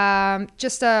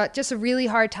 Just a really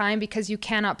hard time because you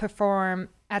cannot perform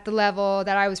at the level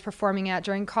that I was performing at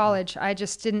during college. I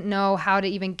just didn't know how to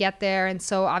even get there. And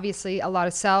so obviously a lot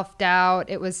of self-doubt.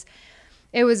 It was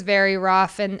very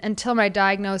rough, and until my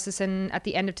diagnosis at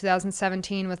the end of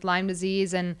 2017 with Lyme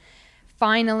disease. And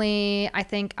finally, I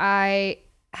think I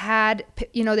had,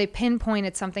 they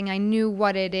pinpointed something. I knew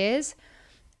what it is.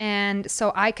 And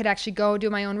so I could actually go do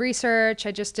my own research.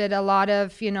 I just did a lot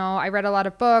of, I read a lot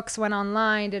of books, went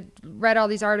online, read all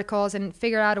these articles, and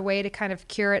figured out a way to kind of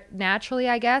cure it naturally,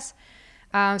 I guess.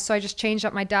 So I just changed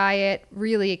up my diet,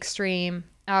 really extreme,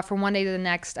 from one day to the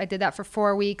next. I did that for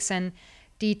 4 weeks and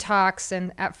detox,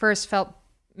 and at first felt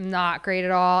not great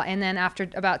at all. And then after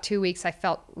about 2 weeks, I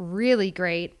felt really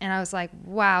great. And I was like,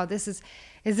 wow, is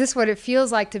this what it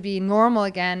feels like to be normal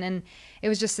again? And it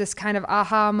was just this kind of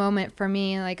aha moment for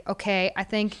me. Like, okay, I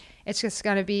think it's just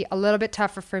going to be a little bit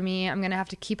tougher for me. I'm going to have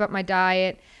to keep up my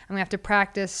diet. I'm going to have to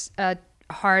practice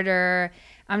harder.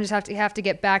 I'm just have to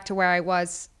get back to where I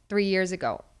was 3 years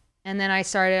ago. And then I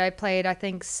played, I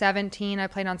think 17, I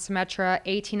played on Symetra.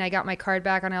 18, I got my card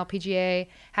back on LPGA.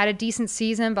 Had a decent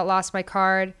season, but lost my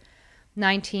card.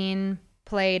 19,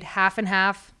 played half and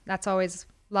half. That's always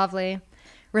lovely.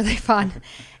 Really fun.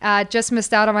 Just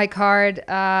missed out on my card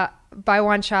by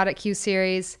one shot at Q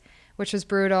Series, which was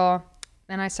brutal.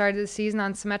 And I started the season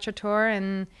on Symetra Tour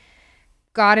and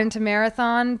got into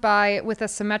marathon with a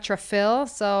Symetra fill.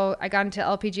 So I got into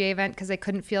LPGA event because they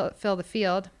couldn't fill the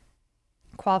field.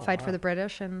 qualified for the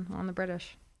British and on the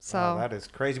British. So wow, that is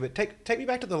crazy. But take me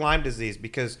back to the Lyme disease,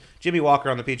 because Jimmy Walker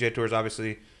on the PGA Tour is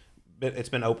obviously, it's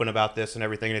been open about this and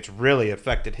everything, and it's really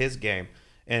affected his game.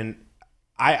 And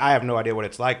I have no idea what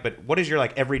it's like, but what is your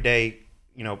like everyday,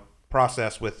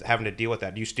 process with having to deal with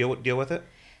that? Do you still deal with it?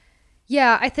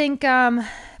 Yeah, I think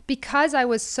because I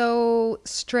was so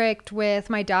strict with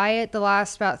my diet the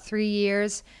last about 3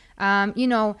 years,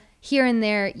 here and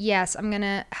there, yes, I'm going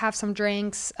to have some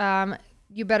drinks.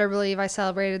 You better believe I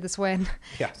celebrated this win.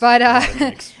 Yes, but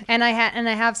and I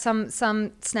have some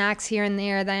snacks here and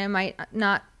there that I might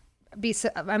not be,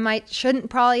 shouldn't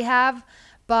probably have.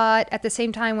 But at the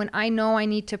same time, when I know I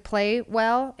need to play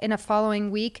well in a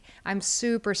following week, I'm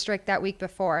super strict that week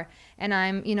before. And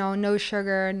I'm, no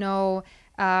sugar, no,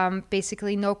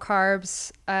 basically no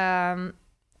carbs,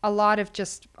 a lot of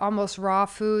just almost raw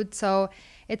food. So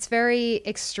it's very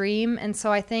extreme. And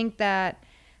so I think that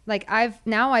like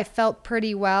I felt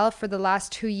pretty well for the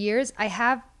last 2 years. I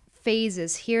have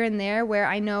phases here and there where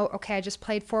I know, okay, I just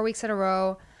played 4 weeks in a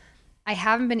row. I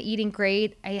haven't been eating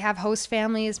great. I have host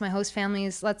families. My host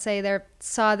families, let's say they're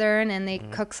Southern and they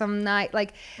cook some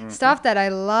stuff that I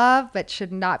love but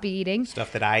should not be eating.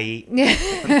 Stuff that I eat.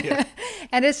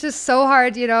 And it's just so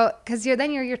hard, because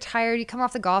you're tired. You come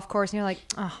off the golf course and you're like,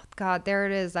 oh God, there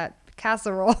it is, that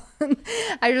casserole.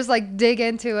 I just dig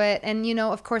into it. And,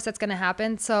 of course that's going to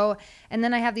happen. So, and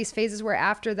then I have these phases where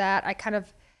after that, I kind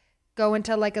of go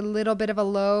into a little bit of a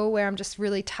low where I'm just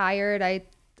really tired.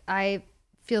 I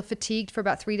feel fatigued for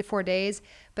about 3 to 4 days,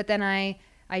 but then I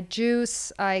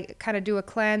juice, I kind of do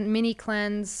a mini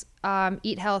cleanse,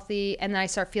 eat healthy, and then I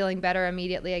start feeling better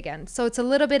immediately again. So it's a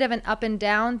little bit of an up and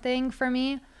down thing for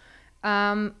me.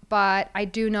 But I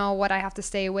do know what I have to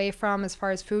stay away from as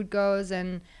far as food goes.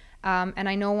 And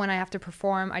I know when I have to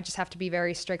perform, I just have to be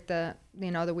very strict the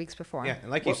weeks before. Yeah.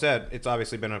 And like you said, it's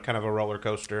obviously been a kind of a roller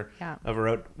coaster of a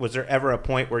road. Was there ever a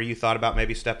point where you thought about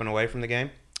maybe stepping away from the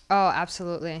game? Oh,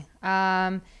 absolutely.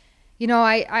 I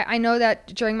know that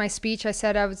during my speech I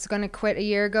said I was going to quit a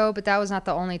year ago, but that was not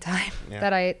the only time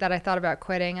that I thought about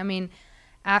quitting. I mean,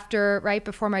 right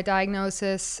before my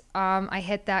diagnosis, I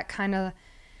hit that kind of,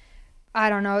 I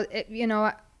don't know,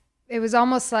 it was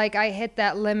almost like I hit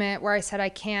that limit where I said I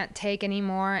can't take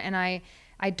anymore, and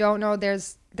I don't know,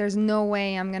 there's no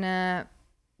way I'm going to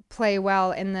play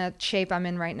well in the shape I'm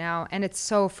in right now, and it's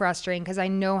so frustrating because I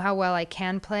know how well I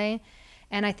can play.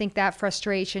 And I think that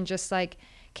frustration just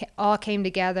all came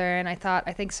together. And I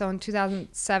think so in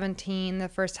 2017, the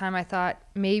first time I thought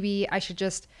maybe I should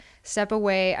just step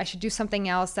away. I should do something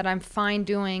else that I'm fine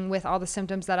doing with all the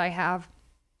symptoms that I have.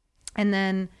 And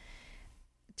then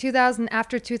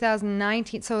after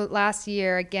 2019, so last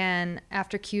year again,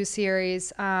 after Q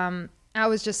Series, I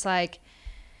was just dagger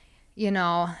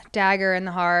in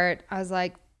the heart. I was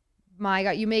like, my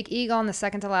God, you make eagle on the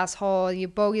second to last hole, you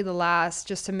bogey the last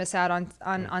just to miss out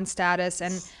on status.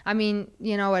 And I mean,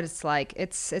 you know what it's like.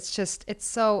 It's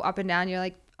so up and down. You're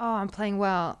like, oh, I'm playing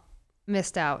well,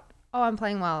 missed out. Oh, I'm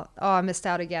playing well. Oh, I missed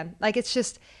out again. It's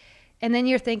just, and then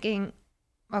you're thinking,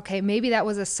 okay, maybe that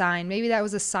was a sign. Maybe that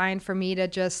was a sign for me to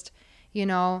just,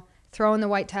 throw in the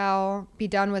white towel, be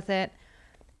done with it.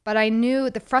 But I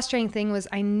knew the frustrating thing was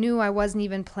I knew I wasn't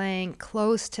even playing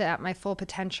close to at my full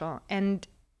potential. And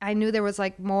I knew there was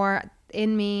more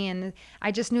in me, and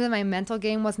I just knew that my mental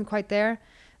game wasn't quite there.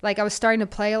 I was starting to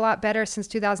play a lot better since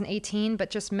 2018, but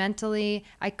just mentally,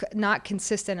 not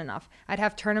consistent enough. I'd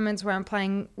have tournaments where I'm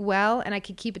playing well and I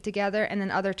could keep it together, and then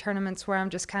other tournaments where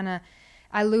I'm just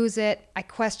I lose it, I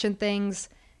question things,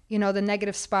 the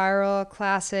negative spiral,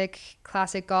 classic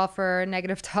golfer,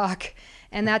 negative talk,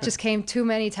 and that just came too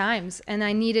many times, and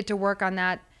I needed to work on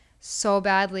that so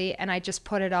badly, and I just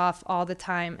put it off all the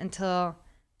time until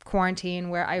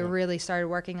quarantine, where I really started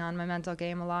working on my mental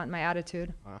game a lot and my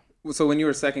attitude. So when you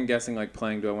were second guessing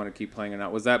playing, do I want to keep playing or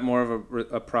not, was that more of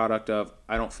a product of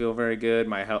I don't feel very good,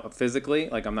 my health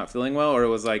physically, I'm not feeling well, or it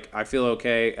was I feel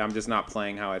okay, I'm just not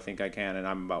playing how I think I can and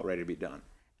I'm about ready to be done?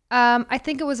 I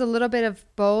think it was a little bit of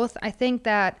both. I think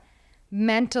that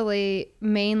mentally,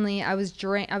 mainly, I was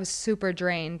super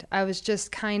drained. I was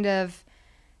just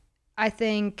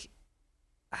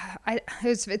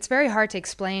it's very hard to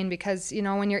explain because,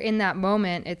 when you're in that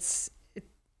moment,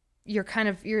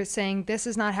 you're saying this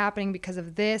is not happening because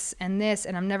of this, and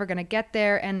I'm never going to get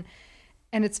there. And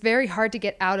it's very hard to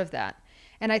get out of that.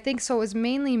 And I think so it was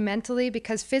mainly mentally,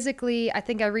 because physically, I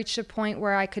think I reached a point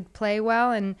where I could play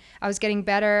well and I was getting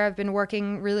better. I've been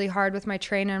working really hard with my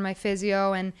trainer and my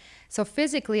physio. And so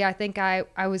physically, I think I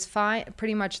was fine,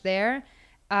 pretty much there.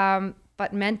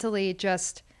 But mentally,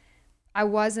 just, I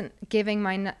wasn't giving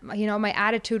my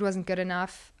attitude wasn't good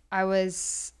enough. I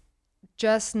was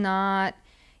just not,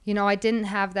 I didn't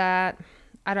have that.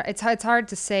 It's hard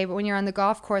to say, but when you're on the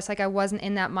golf course, like I wasn't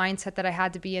in that mindset that I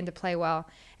had to be in to play well.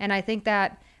 And I think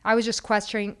that I was just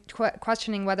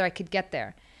questioning whether I could get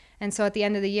there. And so at the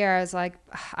end of the year, I was like,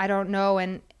 I don't know.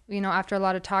 And, after a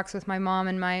lot of talks with my mom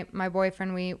and my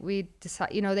boyfriend, we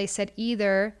decided, they said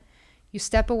either you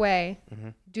step away,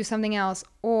 do something else,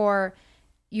 or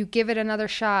you give it another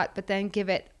shot, but then give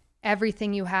it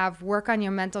everything you have, work on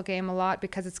your mental game a lot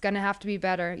because it's going to have to be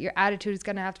better. Your attitude is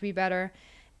going to have to be better.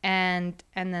 And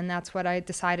then that's what I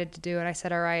decided to do. And I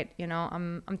said, all right,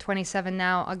 I'm 27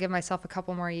 now. I'll give myself a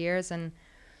couple more years and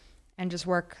just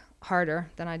work harder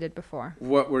than I did before.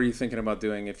 What were you thinking about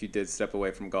doing if you did step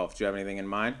away from golf? Do you have anything in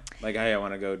mind? Like, hey, I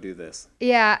want to go do this.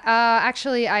 Yeah,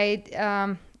 actually,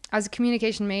 I was a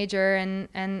communication major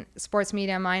and sports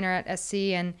media minor at SC,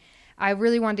 and I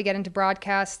really wanted to get into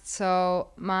broadcast. So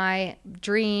my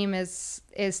dream is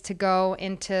to go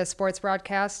into sports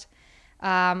broadcast.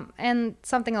 And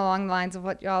something along the lines of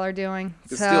what y'all are doing.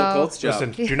 It's still Colt's job.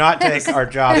 Listen, do not take our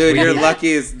job. Dude, you're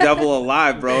lucky as double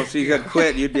alive, bro. If she could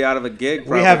quit, you'd be out of a gig.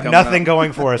 We have nothing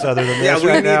going for us other than this. Yeah, we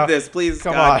right need now. this. Please,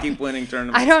 Come God, on. keep winning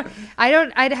tournaments.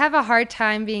 I'd have a hard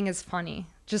time being as funny.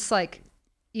 Just like,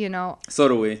 So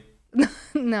do we.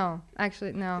 No,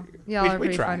 actually, no. Y'all are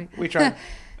pretty funny. We try.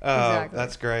 Exactly.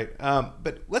 That's great.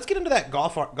 But let's get into that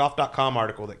golf.com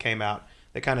article that came out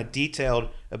that kind of detailed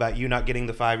about you not getting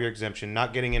the 5-year exemption,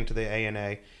 not getting into the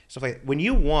ANA, stuff like that. When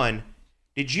you won,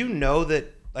 did you know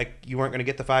that like you weren't going to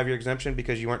get the 5-year exemption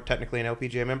because you weren't technically an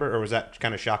LPGA member, or was that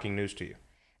kind of shocking news to you?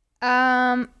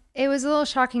 It was a little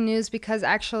shocking news because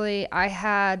actually I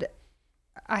had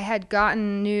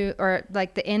gotten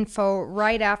the info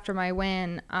right after my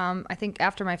win. I think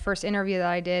after my first interview that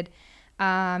I did,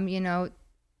 the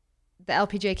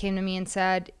LPGA came to me and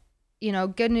said,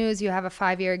 good news, you have a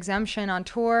 5-year exemption on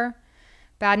tour.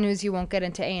 Bad news, you won't get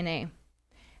into ANA.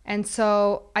 And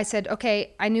so I said,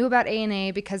 okay, I knew about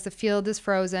ANA because the field is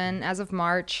frozen as of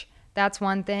March. That's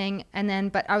one thing. And then,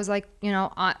 but I was like,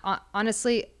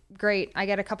 honestly, great. I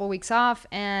get a couple weeks off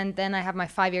and then I have my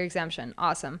 5-year exemption.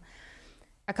 Awesome.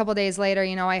 A couple days later,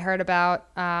 I heard about,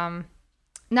 not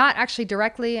actually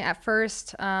directly at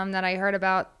first, that I heard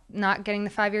about not getting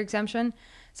the 5-year exemption.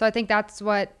 So I think that's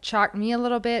what shocked me a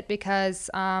little bit because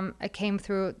it came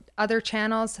through other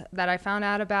channels that I found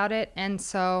out about it. And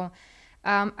so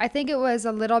I think it was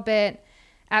a little bit,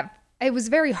 it was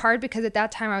very hard because at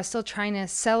that time I was still trying to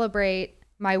celebrate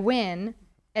my win.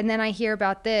 And then I hear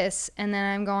about this and then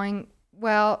I'm going,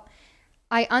 well,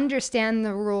 I understand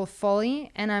the rule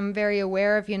fully and I'm very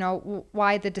aware of,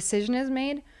 why the decision is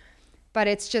made. But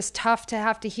it's just tough to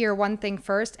have to hear one thing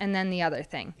first and then the other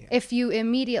thing. Yeah. If you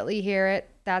immediately hear it,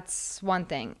 that's one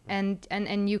thing.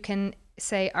 And you can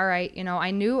say, all right,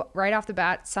 I knew right off the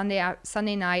bat,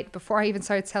 Sunday night, before I even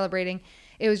started celebrating,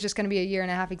 it was just going to be a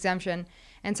 1.5-year exemption.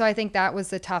 And so I think that was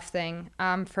the tough thing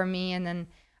for me. And then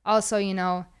also,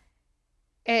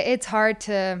 it's hard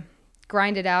to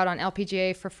grind it out on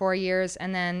LPGA for 4 years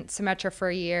and then Symetra for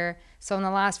a year. So in the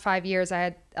last 5 years, I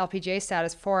had LPGA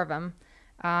status, 4 of them.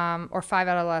 Or 5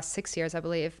 out of the last 6 years, I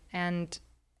believe. And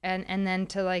then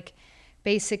to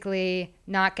basically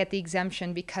not get the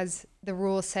exemption because the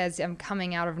rule says I'm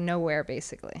coming out of nowhere,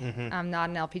 basically. Mm-hmm. I'm not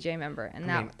an LPGA member. And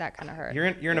that kind of hurt.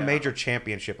 You're in a major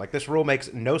championship. Like, this rule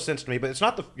makes no sense to me, but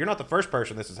you're not the first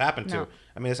person this has happened to.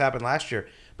 I mean, this happened last year.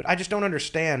 But I just don't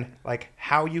understand,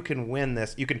 how you can win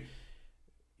this. You're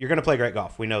going to play great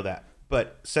golf. We know that.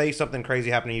 But say something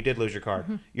crazy happened and you did lose your card.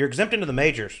 Mm-hmm. You're exempt into the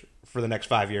majors for the next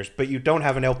 5 years, but you don't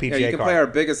have an LPGA card. Yeah, you can play our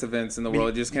biggest events in the world.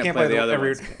 You just can't play the other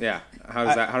ones. Yeah. How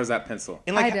does that pencil?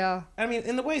 And I know. I mean,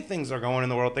 in the way things are going in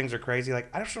the world, things are crazy. I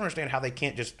just don't understand how they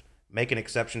can't just make an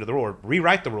exception to the rule or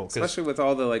rewrite the rule. Especially with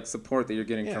all the support that you're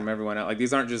getting from everyone else.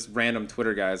 These aren't just random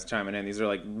Twitter guys chiming in. These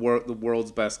are the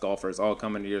world's best golfers all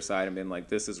coming to your side and being like,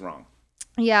 this is wrong.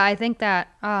 Yeah, I think that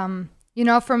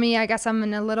for me, I guess I'm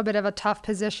in a little bit of a tough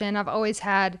position. I've always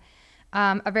had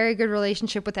a very good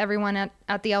relationship with everyone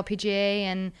at the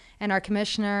LPGA and our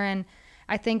commissioner. And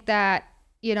I think that,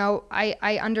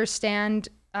 I understand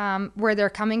where they're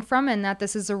coming from and that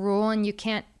this is a rule and you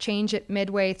can't change it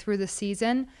midway through the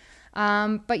season.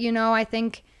 But, I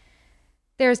think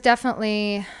there's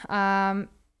definitely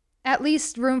at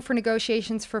least room for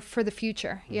negotiations for the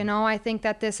future. I think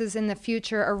that this is in the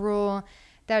future a rule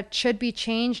that should be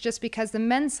changed just because the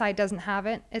men's side doesn't have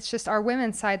it. It's just our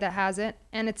women's side that has it.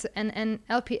 And it's the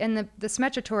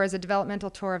Symetra Tour is a developmental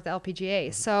tour of the LPGA.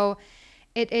 Mm-hmm. So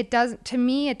it doesn't, to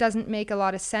me, it doesn't make a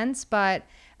lot of sense. But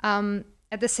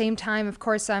at the same time, of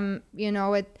course,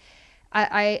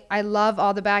 I love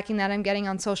all the backing that I'm getting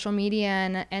on social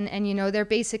media, and you know, they're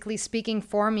basically speaking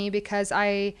for me because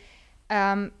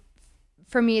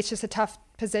for me, it's just a tough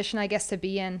position, I guess, to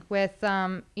be in with,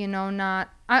 you know,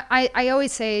 I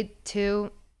always say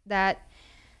too that,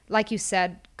 like you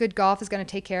said, good golf is going to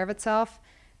take care of itself,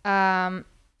 or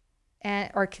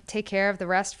take care of the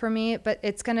rest for me, but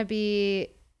it's going to be,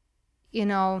 you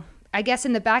know, I guess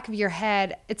in the back of your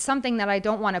head, it's something that I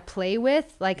don't want to play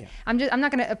with. Like, I'm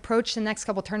not going to approach the next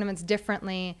couple tournaments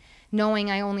differently, knowing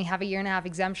I only have a 1.5 year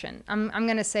exemption. I'm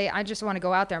going to say, I just want to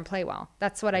go out there and play well.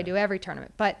 That's what I do every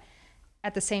tournament. But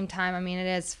at the same time, I mean, it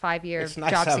is 5 year it's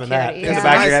nice job having security. That. It's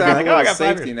nice having like, I got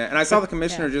safety net. And I saw the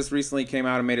commissioner just recently came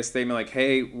out and made a statement like,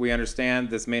 hey, we understand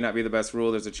this may not be the best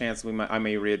rule. There's a chance I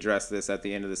may readdress this at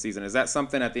the end of the season. Is that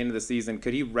something at the end of the season,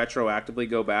 could he retroactively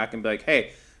go back and be like,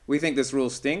 hey, we think this rule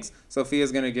stinks,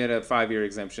 Sophia's going to get a 5 year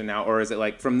exemption now? Or is it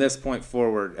like from this point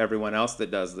forward, everyone else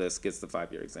that does this gets the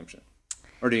 5 year exemption?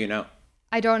 Or do you know?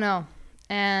 I don't know.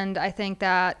 And I think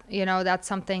that, you know, that's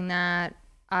something that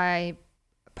I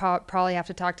probably have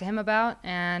to talk to him about,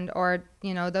 or,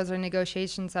 you know, those are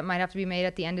negotiations that might have to be made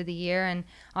at the end of the year. And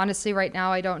honestly, right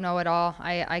now, I don't know at all.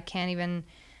 I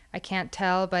can't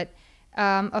tell, but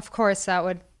of course that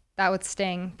would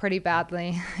sting pretty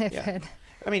badly if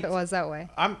it was that way.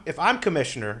 If I'm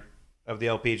commissioner of the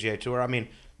LPGA Tour, I mean,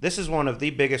 this is one of the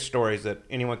biggest stories that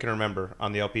anyone can remember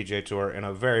on the LPGA Tour in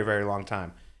a very, very long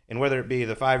time. And whether it be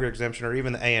the 5 year exemption or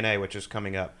even the ANA, which is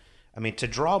coming up, I mean, to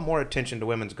draw more attention to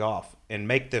women's golf and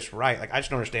make this right, like, I just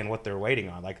don't understand what they're waiting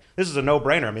on. Like, this is a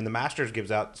no-brainer. I mean, the Masters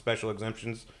gives out special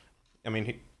exemptions. I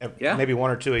mean, maybe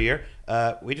 1 or 2 a year.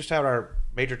 We just had our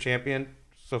major champion,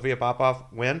 Sophia Popov,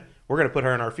 win. We're going to put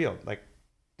her in our field. Like,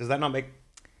 does that not make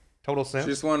total sense?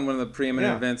 She just won one of the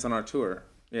preeminent events on our tour.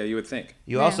 Yeah, you would think.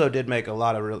 You also did make a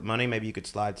lot of real money. Maybe you could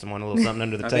slide someone a little something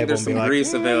under the table. I think there's and be some like,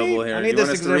 grease available here. I need You this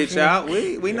want us to reach out?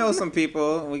 We know some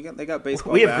people. They got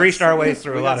baseball. We have bats. greased our ways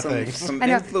through a lot of some, things. Some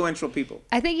influential people.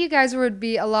 I think you guys would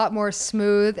be a lot more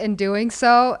smooth in doing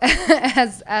so,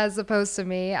 as opposed to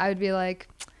me. I would be like,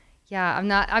 yeah,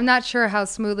 I'm not sure how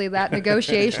smoothly that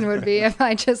negotiation would be if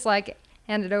I just like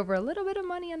handed over a little bit of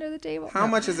money under the table. How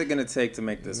much is it going to take to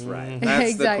make this right?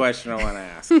 That's the question I want to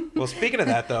ask. Well, speaking of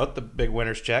that, though, the big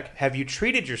winner's check, have you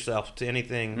treated yourself to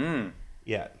anything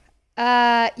yet?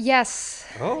 Yes.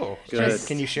 Oh, good.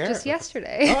 Can you share? Just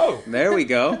yesterday. Oh, there we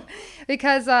go.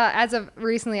 Because as of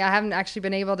recently, I haven't actually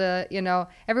been able to, you know,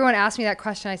 everyone asked me that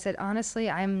question. I said, honestly,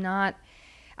 I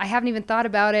haven't even thought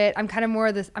about it. I'm kind of more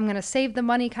of this, I'm going to save the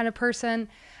money kind of person.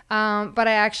 But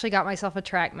I actually got myself a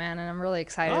TrackMan, and I'm really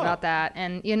excited about that.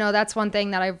 And, you know, that's one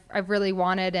thing that I've really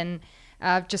wanted and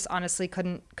just honestly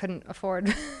couldn't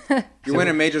afford. You're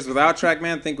winning majors without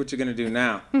TrackMan. Think what you're going to do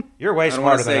now. You're way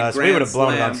smarter than us. We would have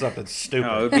blown it on something stupid.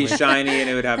 No, it would be shiny and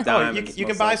it would have diamonds. You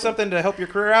can buy something to help your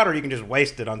career out, or you can just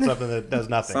waste it on something that does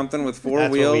nothing. Something with 4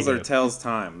 wheels or tells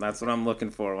time. That's what I'm looking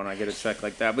for when I get a check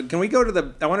like that. But can we go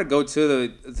to I want to go to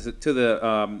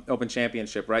the Open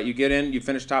Championship, right? You get in, you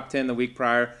finish top 10 the week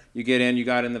prior. You get in, you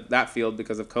got in that field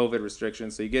because of COVID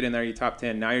restrictions. So you get in there, you top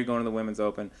 10. Now you're going to the Women's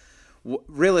Open.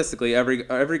 Realistically,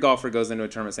 every golfer goes into a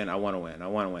tournament saying, I want to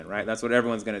win, right? That's what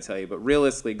everyone's going to tell you. But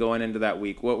realistically, going into that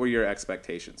week, what were your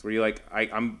expectations? Were you like,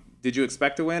 did you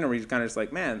expect to win, or were you kind of just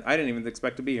like, man, I didn't even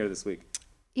expect to be here this week?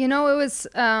 You know, it was,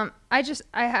 I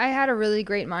had a really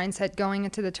great mindset going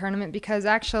into the tournament because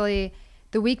actually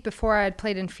the week before I had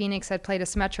played in Phoenix, I'd played a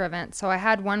Symetra event. So I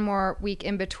had one more week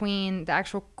in between the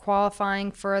actual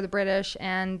qualifying for the British.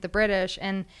 And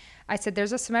I said,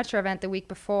 there's a Symetra event the week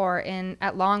before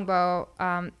at Longbow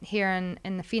here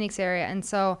in the Phoenix area. And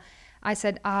so I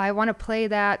said, I want to play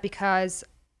that because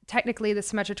technically the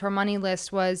Symetra Tour money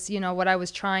list was, you know, what I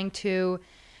was trying to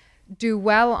do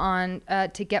well on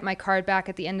to get my card back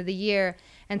at the end of the year.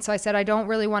 And so I said, I don't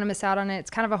really want to miss out on it. It's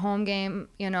kind of a home game,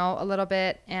 you know, a little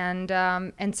bit. And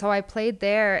so I played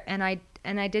there, and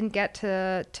I didn't get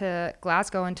to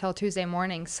Glasgow until Tuesday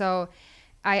morning. So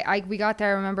we got there,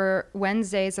 I remember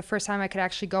Wednesday is the first time I could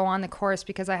actually go on the course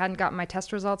because I hadn't gotten my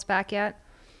test results back yet.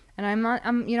 And I'm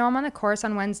on the course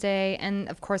on Wednesday, and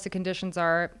of course the conditions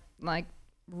are like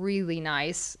really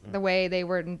nice, the way they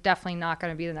were definitely not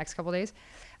going to be the next couple of days.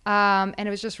 And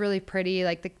it was just really pretty.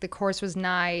 Like the course was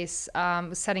nice,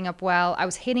 was setting up well. I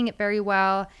was hitting it very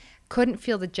well. Couldn't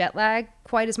feel the jet lag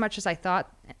quite as much as I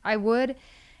thought I would.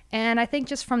 And I think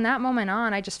just from that moment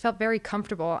on, I just felt very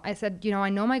comfortable. I said, you know, I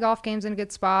know my golf game's in a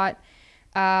good spot.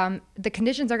 The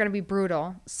conditions are going to be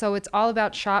brutal. So it's all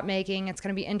about shot making. It's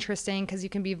going to be interesting because you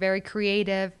can be very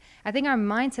creative. I think our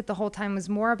mindset the whole time was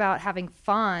more about having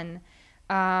fun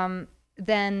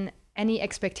than any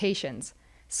expectations.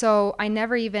 So I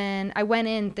went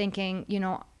in thinking,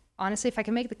 honestly, if I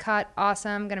can make the cut,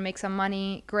 awesome. I'm going to make some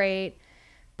money. Great.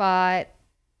 But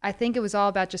I think it was all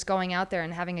about just going out there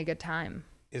and having a good time.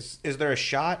 Is there a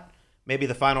shot, maybe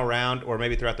the final round or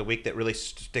maybe throughout the week, that really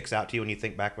sticks out to you when you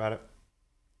think back about it?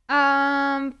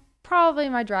 Probably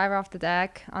my drive off the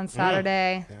deck on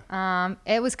Saturday. Yeah.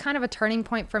 It was kind of a turning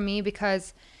point for me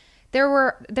because there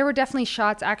were definitely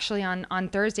shots actually on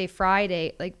Thursday,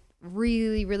 Friday, like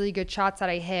really, really good shots that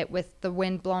I hit with the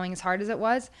wind blowing as hard as it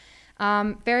was.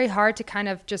 Very hard to kind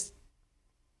of just,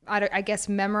 I guess,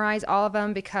 memorize all of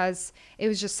them because it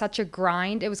was just such a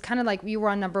grind. It was kind of like you were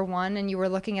on number 1 and you were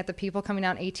looking at the people coming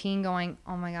down 18 going,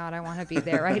 oh my God, I want to be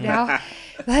there right now.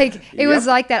 Like it was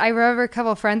like that. I remember a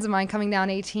couple of friends of mine coming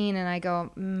down 18 and I go,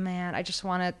 man, I just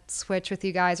want to switch with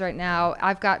you guys right now.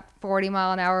 I've got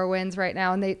 40-mile-an-hour winds right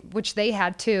now, and which they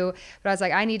had too. But I was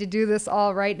like, I need to do this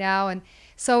all right now. And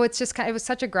so it's just it was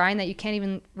such a grind that you can't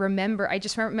even remember. I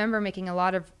just remember making a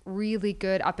lot of really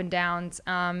good up and downs,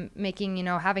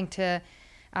 having to,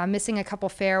 missing a couple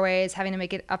fairways, having to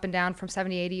make it up and down from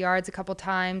 70, 80 yards a couple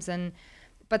times.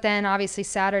 But then obviously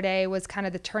Saturday was kind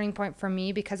of the turning point for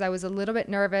me because I was a little bit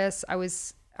nervous. I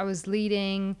was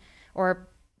leading or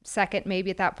second maybe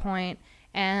at that point,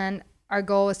 and our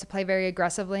goal was to play very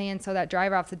aggressively. And so that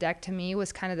drive off the deck to me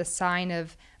was kind of the sign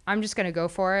of, I'm just going to go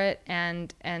for it.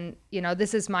 And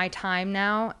this is my time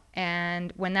now.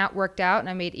 And when that worked out and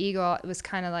I made eagle, it was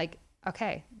kind of like,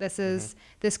 okay, this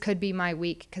could be my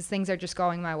week because things are just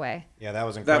going my way. Yeah, that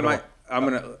was incredible.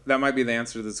 That might be the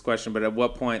answer to this question, but at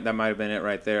what point, that might have been it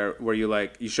right there, where you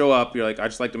show up, you're like, I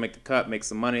just like to make the cut, make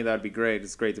some money. That'd be great.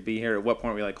 It's great to be here. At what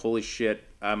point were you like, holy shit,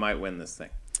 I might win this thing?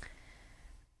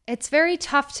 It's very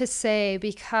tough to say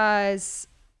because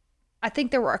I think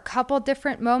there were a couple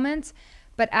different moments.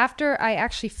 But after I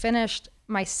actually finished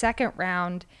my second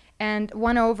round and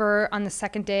won over on the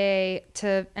second day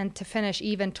to finish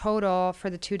even total for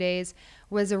the 2 days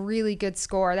was a really good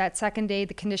score. That second day,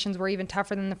 the conditions were even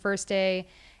tougher than the first day.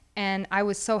 And I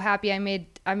was so happy. I made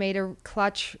a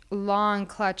long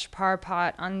clutch par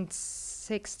putt on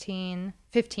 15.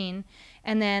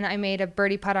 And then I made a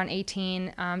birdie putt on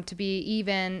 18 to be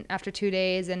even after 2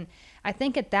 days. And I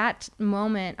think at that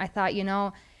moment, I thought,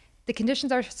 the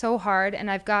conditions are so hard and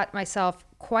I've got myself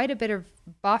quite a bit of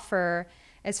buffer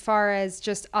as far as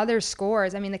just other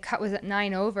scores. I mean, the cut was at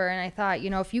 9 over and I thought,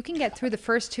 if you can get through the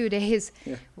first 2 days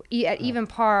at even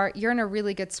par, you're in a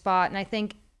really good spot. And I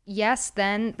think, yes,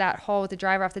 then that hole with the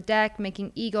driver off the deck,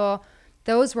 making eagle,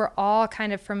 those were all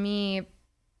kind of for me,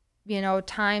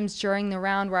 times during the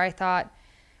round where I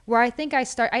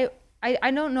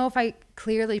don't know if I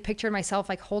clearly pictured myself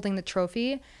like holding the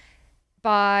trophy,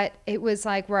 but it was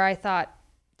like where I thought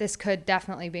this could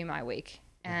definitely be my week.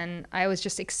 And I was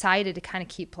just excited to kind of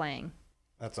keep playing.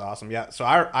 That's awesome. Yeah. So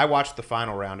I watched the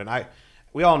final round, and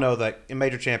we all know that in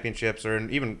major championships or in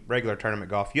even regular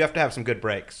tournament golf, you have to have some good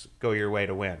breaks go your way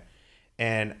to win.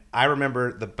 And I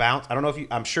remember the bounce. I don't know if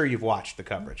I'm sure you've watched the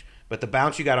coverage, but the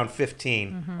bounce you got on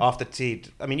 15 off the tee.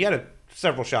 I mean, you had a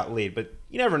several shot lead, but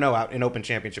you never know out in open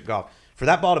championship golf. For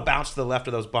that ball to bounce to the left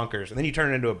of those bunkers, and then you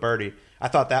turn it into a birdie, I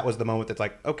thought that was the moment that's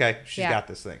like, okay, she's got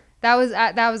this thing. That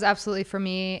was absolutely for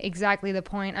me exactly the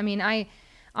point. I mean,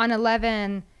 on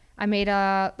 11, I made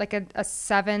a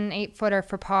 7-8 footer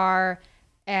for par,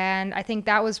 and I think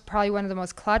that was probably one of the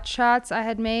most clutch shots I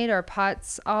had made or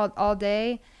putts all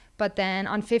day. But then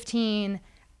on 15,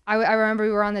 I remember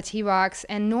we were on the tee box,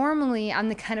 and normally I'm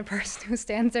the kind of person who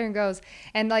stands there and goes,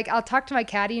 and like I'll talk to my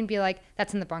caddy and be like,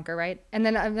 "That's in the bunker, right?" And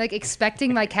then I'm like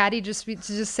expecting my caddy to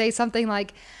just say something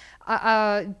like,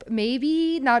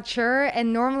 maybe, not sure.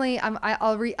 And normally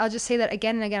I'll just say that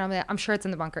again and again. I'm sure it's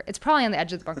in the bunker. It's probably on the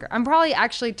edge of the bunker. I'm probably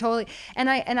actually totally. And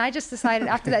I just decided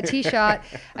after that tee shot,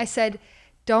 I said,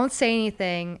 "Don't say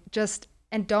anything.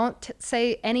 And don't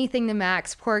say anything to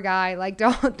Max, poor guy. Like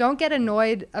don't get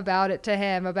annoyed about it to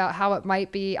him about how it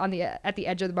might be at the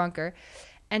edge of the bunker,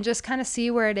 and just kind of see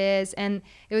where it is." And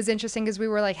it was interesting because we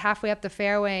were like halfway up the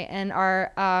fairway, and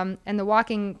our and the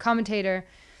walking commentator,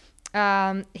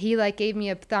 he like gave me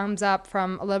a thumbs up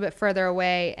from a little bit further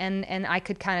away, and I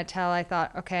could kind of tell. I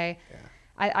thought, okay. Yeah.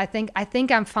 I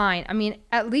think I'm fine. I mean,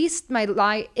 at least my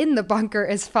lie in the bunker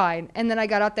is fine. And then I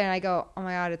got up there and I go, oh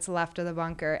my God, it's left of the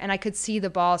bunker. And I could see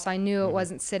the ball, so I knew it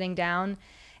wasn't sitting down.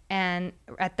 And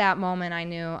at that moment, I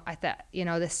knew, I thought,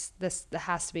 this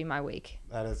has to be my week.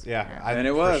 That is, yeah. And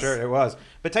it was. For sure, it was.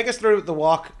 But take us through the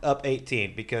walk up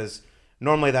 18, because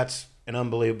normally that's an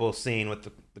unbelievable scene with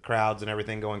the crowds and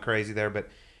everything going crazy there. But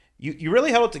you really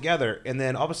held it together. And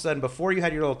then all of a sudden, before you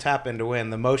had your little tap in to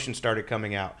win, the motion started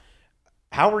coming out.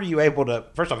 How were you able to?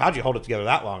 First off, how'd you hold it together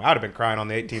that long? I'd have been crying on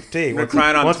the 18th tee. We're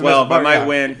crying on 12. I might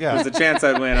win. Yeah. There's a chance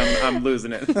I'd win. I'm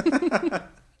losing it.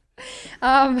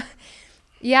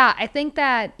 Yeah, I think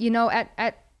that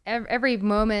at every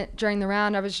moment during the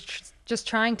round, I was just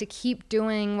trying to keep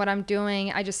doing what I'm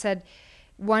doing. I just said,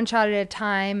 one shot at a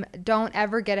time. Don't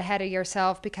ever get ahead of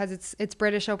yourself because it's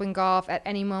British Open golf. At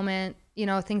any moment,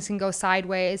 things can go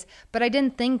sideways. But I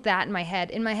didn't think that in my head.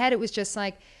 In my head, it was just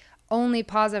like only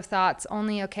positive thoughts.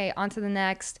 Only okay, on to the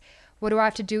next. What do I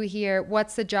have to do here?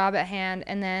 What's the job at hand?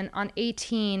 And then on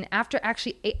 18, after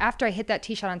I hit that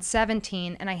tee shot on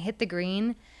 17 and I hit the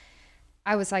green,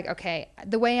 I was like, okay,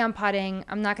 the way I'm putting,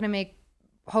 I'm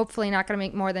hopefully not going to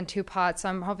make more than 2 putts. So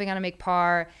I'm hoping I'm going to make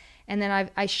par. And then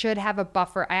I should have a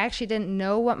buffer. I actually didn't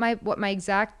know what my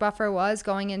exact buffer was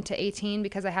going into 18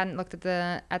 because I hadn't looked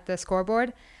at the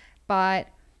scoreboard. But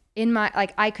in my,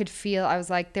 I could feel, I was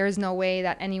like, there's no way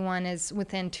that anyone is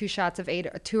within 2 shots of 8,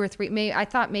 or 2 or 3. I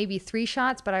thought maybe 3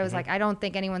 shots, but I was like, I don't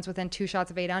think anyone's within 2 shots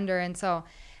of 8 under. And so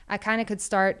I kind of could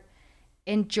start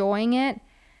enjoying it.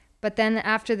 But then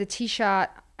after the tee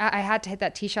shot, I had to hit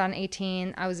that tee shot on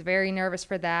 18. I was very nervous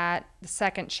for that, the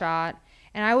second shot.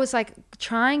 And I was like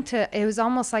it was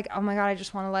almost like, oh my God, I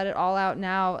just want to let it all out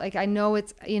now. Like, I know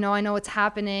it's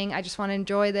happening. I just want to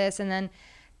enjoy this. And then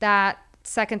that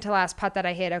second to last putt that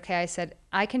I hit, okay, I said,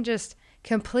 I can just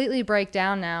completely break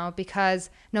down now because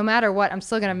no matter what, I'm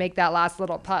still going to make that last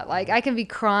little putt. Like, I can be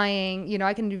crying,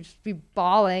 I can just be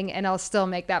bawling and I'll still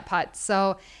make that putt.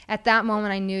 So at that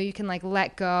moment I knew you can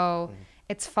let go.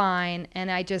 It's fine. And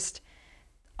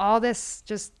all this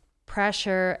just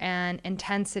pressure and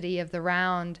intensity of the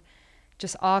round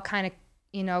just all kind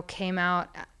of, came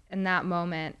out in that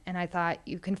moment. And I thought,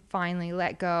 you can finally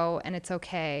let go and it's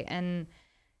okay. And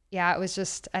yeah, it was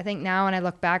just, I think now when I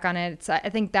look back on it, I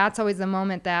think that's always the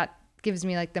moment that gives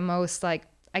me the most, I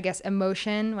guess,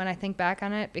 emotion when I think back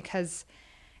on it, because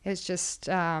it's just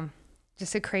a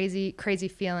crazy, crazy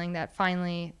feeling that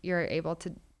finally you're able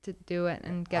to do it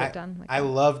and get it done. I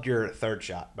loved your third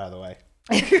shot, by the way.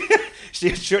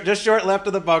 Just short left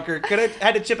of the bunker. Could have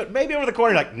had to chip it maybe over the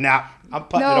corner. Nah, I'm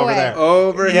putting it over there.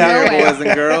 Over here, boys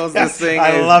and girls. This thing I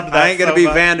ain't going to be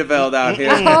Vandeveld out here.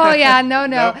 Oh, yeah. No.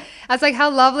 Nope. I was like, how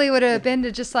lovely would it have been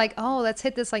to just let's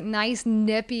hit this nice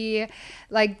nippy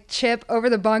chip over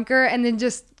the bunker and then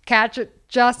just catch it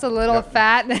just a little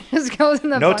fat and it just goes in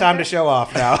the bunker. No time to show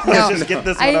off now. Let's just get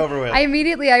this one over with. I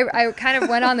immediately, I kind of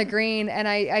went on the green and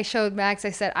I showed Max,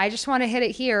 I said, I just want to hit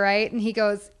it here, right? And he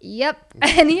goes, yep.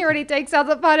 And he already takes out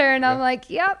the putter and I'm like,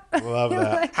 yep. Love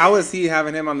that. How was he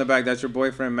having him on the back? That's your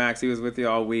boyfriend, Max. He was with you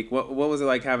all week. What was it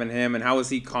like having him and how was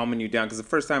he calming you down? Because the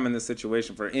first time in this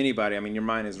situation for anybody, your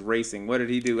mind is racing. What did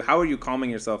he do? How are you calming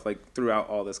yourself throughout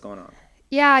all this going on?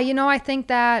 Yeah, I think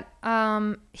that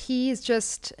he's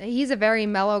a very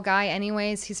mellow guy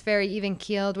anyways. He's very even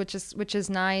keeled, which is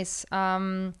nice.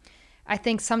 I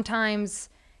think sometimes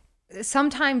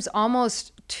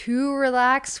almost too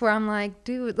relaxed where I'm like,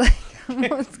 dude,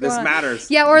 what's this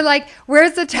matters. Yeah, or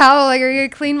where's the towel? Are you gonna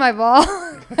clean my ball?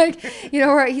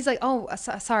 Where he's like, oh,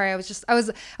 sorry, I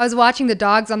was watching the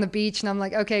dogs on the beach and I'm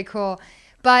like, okay, cool.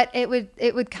 But it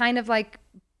would kind of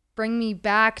bring me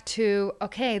back to,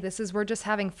 okay, we're just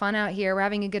having fun out here. We're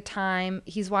having a good time.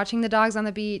 He's watching the dogs on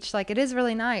the beach. It is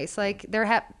really nice.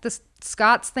 The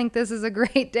Scots think this is a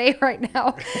great day right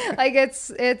now.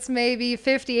 It's maybe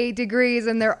 58 degrees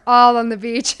and they're all on the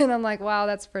beach. And I'm like, wow,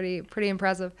 that's pretty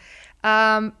impressive.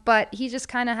 But he just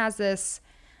kind of has this,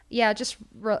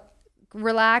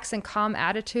 relaxed and calm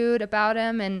attitude about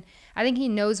him. And I think he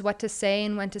knows what to say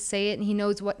and when to say it. And he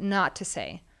knows what not to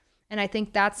say. And I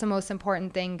think that's the most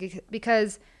important thing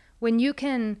because when you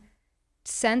can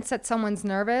sense that someone's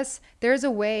nervous, there's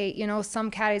a way, some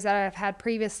caddies that I've had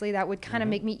previously that would kind of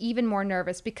make me even more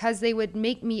nervous because they would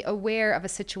make me aware of a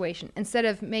situation instead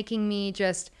of making me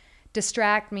just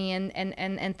distract me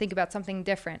and think about something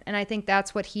different. And I think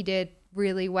that's what he did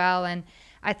really well. And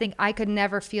I think I could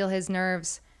never feel his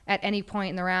nerves at any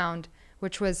point in the round,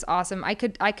 which was awesome. I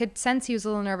could sense he was a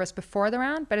little nervous before the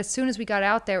round, but as soon as we got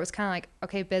out there, it was kind of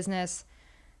okay, business.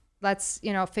 Let's,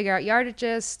 figure out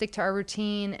yardages, stick to our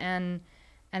routine, and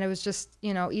it was just,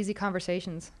 easy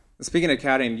conversations. Speaking of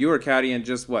caddying, you were caddying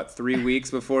just 3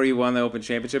 weeks before you won the Open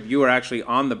Championship. You were actually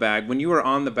on the bag. When you were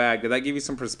on the bag, did that give you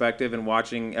some perspective in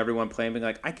watching everyone play and being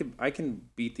like, I can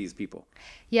beat these people?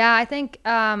 Yeah, I think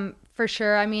for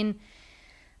sure.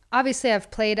 Obviously, I've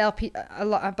played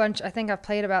a bunch. I think I've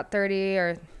played about 30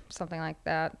 or something like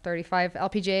that, 35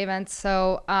 LPGA events.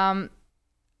 So I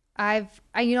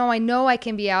know I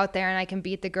can be out there and I can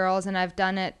beat the girls, and I've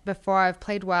done it before. I've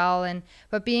played well,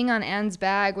 but being on Anne's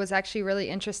bag was actually really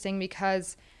interesting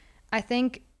because I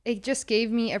think it just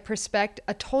gave me a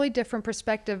totally different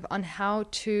perspective on how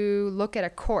to look at a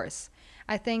course.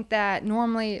 I think that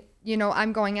normally,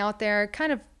 I'm going out there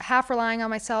kind of half relying on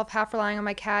myself, half relying on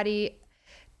my caddy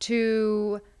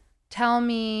to tell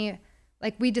me,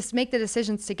 like, we just make the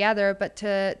decisions together, but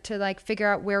to like figure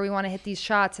out where we want to hit these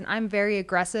shots. And I'm very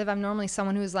aggressive. I'm normally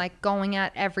someone who's like going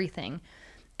at everything.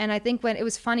 And I think when it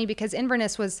was funny because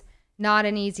Inverness was not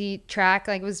an easy track,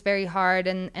 like it was very hard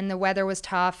and the weather was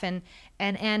tough and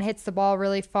Anne hits the ball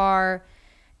really far.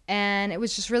 And it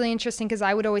was just really interesting because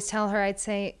I would always tell her, I'd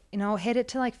say, hit it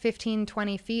to like 15,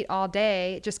 20 feet all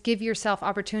day. Just give yourself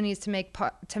opportunities to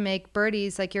make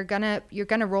birdies. Like you're gonna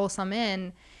roll some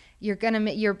in. You're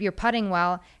putting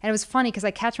well. And it was funny because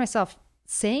I catch myself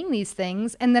saying these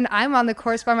things and then I'm on the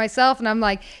course by myself and I'm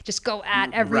like, just go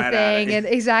at everything. Right at and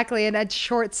exactly. And it's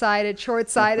short-sighted.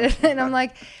 And I'm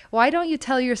like, why don't you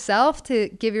tell yourself to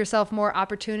give yourself more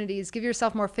opportunities, give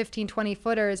yourself more 15, 20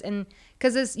 footers? And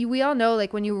because we all know,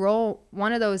 like when you roll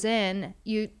one of those in,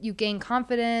 you gain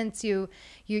confidence, you're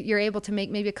able to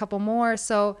make maybe a couple more.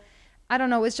 So I don't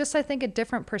know. It's just, I think, a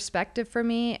different perspective for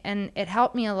me. And it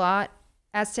helped me a lot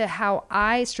as to how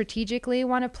I strategically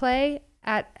want to play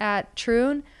at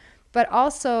Troon, but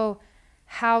also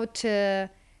how to,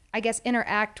 I guess,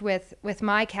 interact with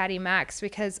my caddy Max,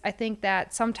 because I think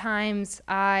that sometimes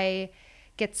I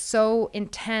get so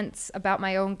intense about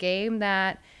my own game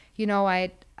that,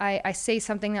 I say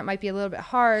something that might be a little bit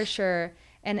harsh and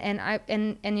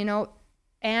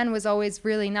Anne was always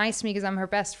really nice to me because I'm her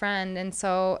best friend. And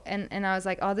so, and I was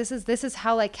like, oh, this is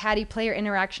how like caddy player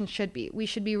interaction should be. We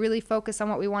should be really focused on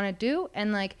what we want to do.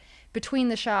 And like between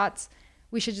the shots,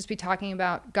 we should just be talking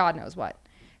about God knows what.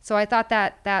 So I thought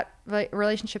that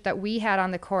relationship that we had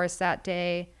on the course that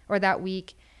day or that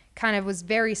week kind of was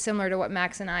very similar to what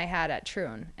Max and I had at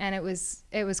Troon. And it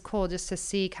was cool just to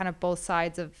see kind of both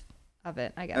sides of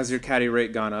it, I guess. Has your caddy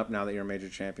rate gone up now that you're a major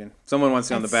champion? Someone wants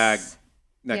you on the bag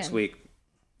next week.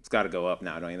 It's got to go up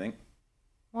now, don't you think?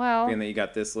 Well, being that you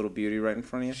got this little beauty right in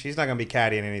front of you. She's not going to be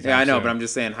caddying anytime Yeah, I know, soon. but I'm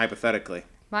just saying hypothetically.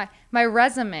 My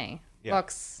resume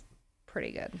looks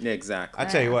pretty good. Yeah, exactly. I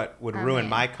tell you what would ruin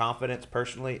my confidence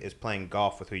personally is playing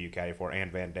golf with who you caddy for,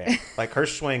 Anne Van Dam. Like her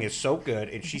swing is so good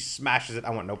and she smashes it. I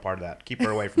want no part of that. Keep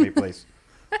her away from me, please.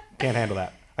 Can't handle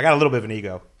that. I got a little bit of an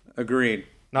ego. Agreed.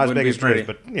 Not as big as Drew's,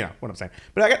 but you know what I'm saying.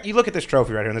 But you look at this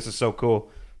trophy right here, and this is so cool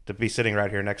to be sitting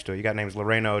right here next to it. You got names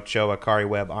Lorena Ochoa, Kari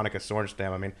Webb, Annika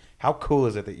Sorenstam. I mean, how cool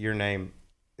is it that your name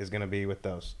is going to be with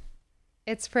those?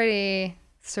 It's pretty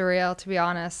surreal, to be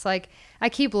honest. Like I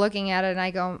keep looking at it and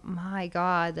I go, my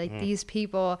God, like these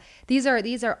people, these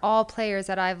are all players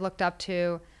that I've looked up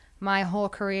to my whole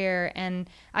career, and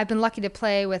I've been lucky to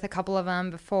play with a couple of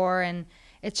them before, and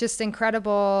it's just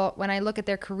incredible when I look at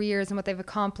their careers and what they've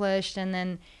accomplished, and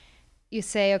then you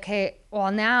say, okay,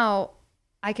 well now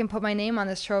I can put my name on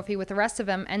this trophy with the rest of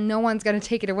them, and no one's going to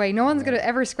take it away. No one's going to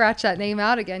ever scratch that name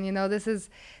out again. You know, this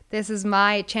is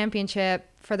my championship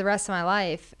for the rest of my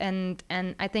life, and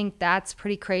I think that's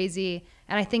pretty crazy,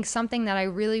 and I think something that I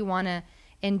really want to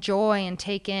enjoy and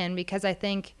take in, because I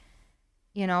think,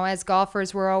 you know, as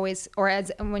golfers, we're always, or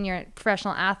as when you're a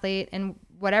professional athlete in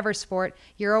whatever sport,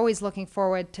 you're always looking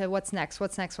forward to what's next.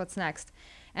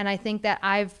 And I think that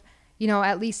I've, you know,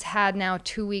 at least had now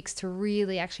 2 weeks to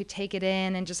really actually take it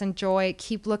in and just enjoy it,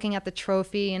 keep looking at the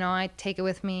trophy. You know, I take it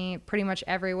with me pretty much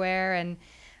everywhere. And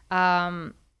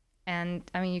I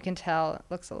mean, you can tell it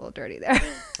looks a little dirty there.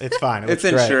 It's fine. It's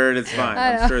insured. It's fine.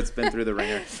 I'm sure it's been through the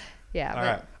ringer. Yeah. All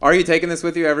right. Are you taking this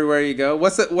with you everywhere you go?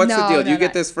 What's the deal? Do you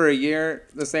get this for a year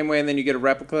the same way, and then you get a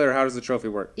replica, or how does the trophy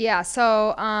work? Yeah.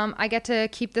 So I get to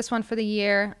keep this one for the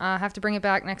year. I have to bring it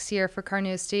back next year for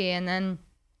Carnoustie, and then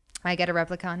I get a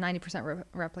replica, 90%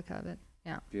 replica of it.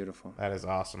 Yeah. Beautiful. That is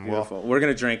awesome. Beautiful. We're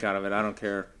gonna drink out of it. I don't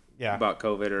care. Yeah. About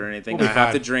COVID or anything. We'll I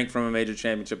have to drink from a major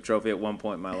championship trophy at one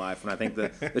point in my life, and I think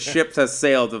the ship has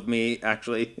sailed of me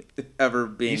actually ever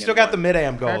being. You still got the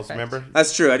Mid-Am goals, remember?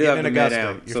 That's true. I do have the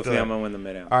Mid-Am. So I'm going to win the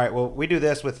Mid-Am. All right, well, we do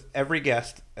this with every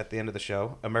guest at the end of the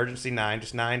show. Emergency 9,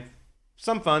 just 9,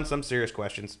 some fun, some serious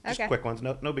questions. Just quick ones,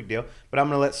 no big deal. But I'm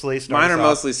going to let Slee start. Mine are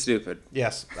mostly stupid.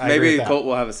 Yes, Maybe Colt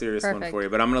will have a serious one for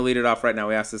you, but I'm going to lead it off right now.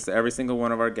 We ask this to every single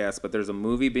one of our guests, but there's a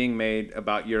movie being made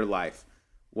about your life.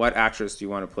 What actress do you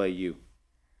want to play you?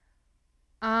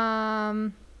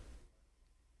 Charlize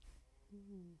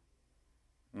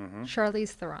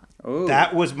Theron. Ooh.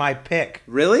 That was my pick.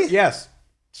 Really? Yes.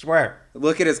 Swear.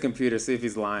 Look at his computer, see if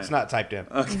he's lying. It's not typed in.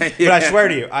 Okay. But I swear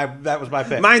to you, that was my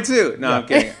pick. Mine too. No, I'm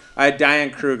kidding. I had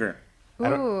Diane Kruger.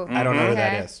 Ooh. I don't know who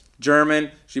that is.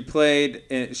 German. She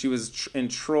was in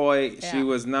Troy. Yeah. She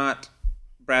was not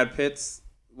Brad Pitt's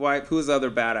wife, who's the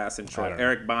other badass in Troy?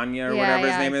 Eric Banya or whatever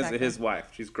his name is. His wife.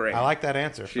 She's great. I like that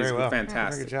answer. She's very well.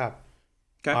 fantastic. Very good job.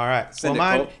 Okay. All right. Well,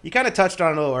 mine, you kind of touched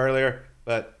on it a little earlier,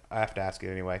 but I have to ask it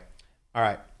anyway. All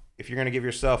right. If you're going to give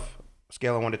yourself a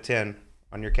scale of 1 to 10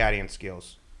 on your caddying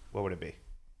skills, what would it be?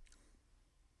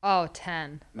 Oh,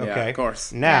 10. Okay. Yeah, of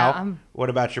course. Now, what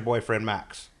about your boyfriend,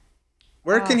 Max?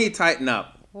 Where can he tighten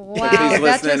up? Wow,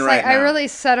 that's just like, I really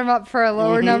set him up for a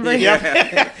lower number.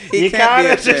 Yeah. He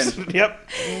can't be just, yep.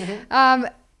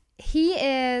 He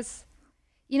is,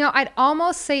 I'd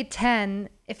almost say 10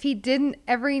 if he didn't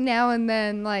every now and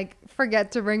then, like,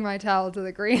 forget to bring my towel to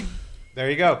the green. There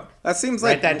you go. That seems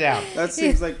Write like that down. That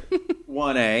seems like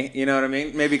 1A. You know what I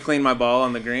mean? Maybe clean my ball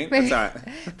on the green. That's all right.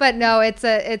 But no, it's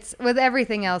with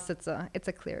everything else, it's a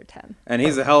clear 10. And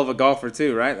he's a hell of a golfer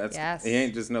too, right? Yes. He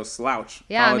ain't just no slouch.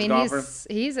 Yeah, college golfer.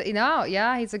 he's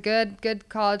he's a good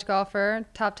college golfer.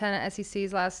 Top 10 at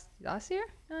SECs last year,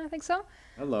 I think so.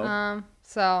 Hello.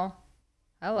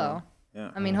 Hello. Yeah.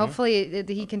 I mean, hopefully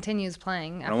he continues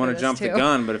playing. I don't want to jump the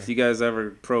gun, but if you guys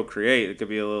ever procreate, it could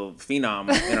be a little phenom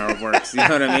in our works. You know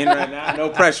what I mean? Right now, no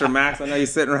pressure, Max. I know you're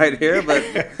sitting right here, but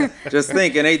just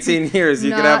think, in 18 years,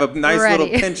 you could have a nice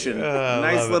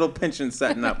little pension,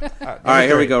 setting up. All right,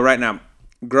 here we go. Right now,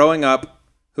 growing up,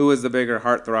 who was the bigger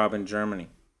heartthrob in Germany,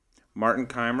 Martin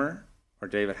Keimer or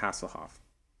David Hasselhoff?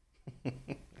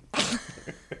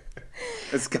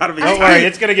 It's got to be. Don't worry,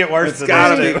 it's gonna get worse. It's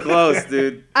got to be close,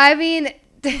 dude. I mean,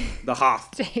 the Hoff.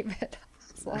 David.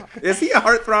 Is he a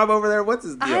heartthrob over there? What's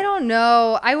his deal? I don't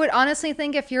know. I would honestly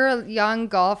think if you're a young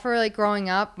golfer, like growing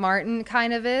up, Martin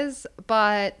kind of is.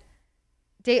 But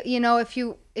if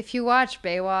you watch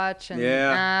Baywatch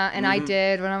and I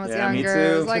did when I was younger,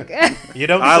 it was like you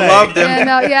don't. I loved him.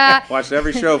 Yeah. Watched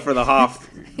every show for the Hoff.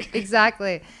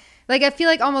 Exactly. Like I feel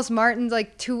like almost Martin's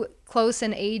like too close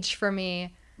in age for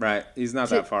me. Right. He's not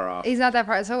that far off. He's not that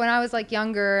far. So when I was like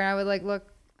younger and I would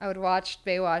I would watch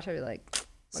Baywatch, I'd be like,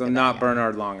 so not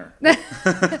Bernard Longer.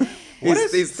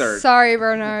 He's third. Sorry,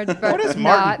 Bernard, but what does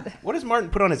Martin? What does Martin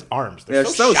put on his arms? They're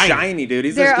so shiny, dude.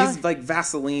 He's like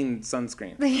Vaseline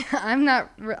sunscreen. Yeah,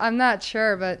 I'm not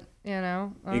sure, but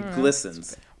he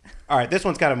glistens. All right, this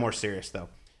one's kind of more serious though.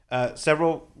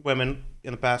 Several women in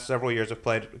the past several years have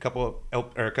played a couple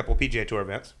PGA Tour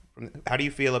events. How do you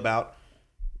feel about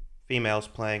females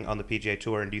playing on the PGA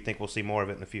Tour, and do you think we'll see more of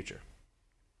it in the future?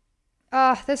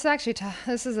 This is actually tough.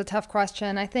 This is a tough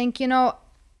question. I think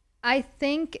I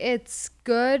think it's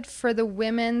good for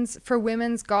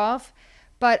women's golf,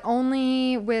 but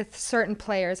only with certain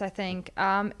players. I think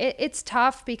it's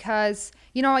tough because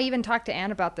I even talked to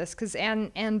Ann about this because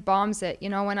Ann bombs it.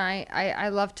 When I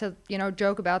love to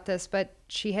joke about this, but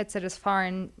she hits it as far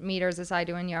in meters as I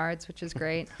do in yards, which is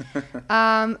great.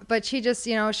 But she just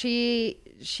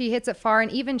she hits it far,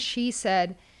 and even she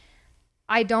said,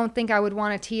 I don't think I would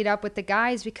want to tee it up with the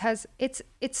guys because it's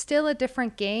still a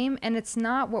different game, and it's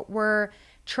not what we're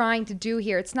trying to do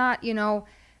here. It's not, you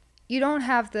don't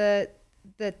have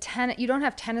you don't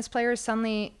have tennis players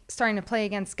suddenly starting to play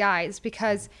against guys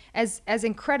because as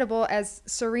incredible as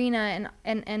Serena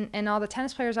and all the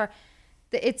tennis players are,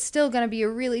 it's still going to be a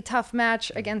really tough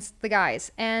match against the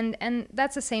guys. And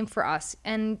that's the same for us.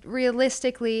 And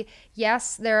realistically,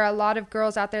 yes, there are a lot of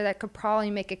girls out there that could probably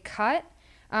make a cut,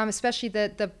 especially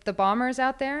the bombers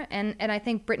out there. And I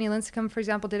think Brittany Lincecum, for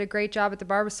example, did a great job at the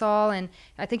Barbasol, and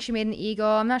I think she made an eagle.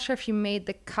 I'm not sure if she made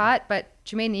the cut, but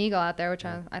she made an eagle out there, which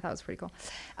I thought was pretty cool.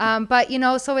 But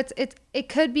so it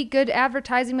could be good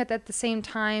advertising, but at the same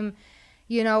time,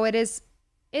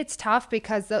 it's tough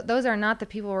because those are not the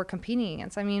people we're competing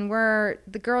against. I mean,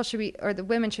 the girls should be, or the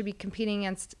women should be competing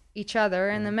against each other,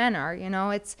 and the men are.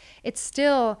 It's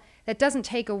still, that doesn't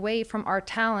take away from our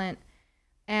talent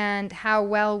and how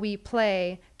well we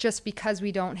play just because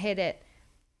we don't hit it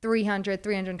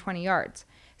 320 yards.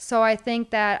 So I think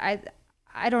that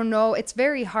I don't know. It's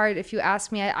very hard if you ask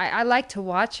me. I like to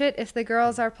watch it if the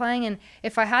girls are playing, and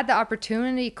if I had the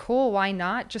opportunity, cool, why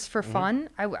not? Just for fun,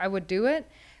 I would do it.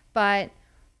 But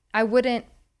I wouldn't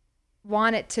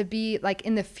want it to be like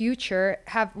in the future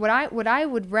have what I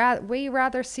would way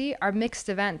rather see are mixed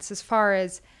events as far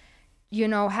as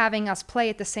having us play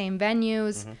at the same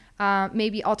venues,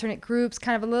 maybe alternate groups,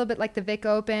 kind of a little bit like the Vic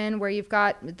Open where you've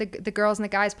got the girls and the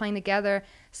guys playing together.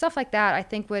 Stuff like that I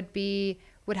think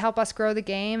would help us grow the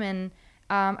game, and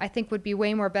I think would be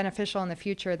way more beneficial in the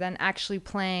future than actually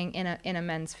playing in a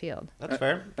men's field. That's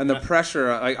fair. And the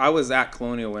pressure, I was at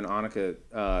Colonial when Annika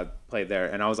played there,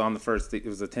 and I was on the first tee. It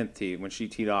was the 10th tee when she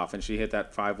teed off, and she hit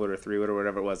that 5-wood or 3-wood or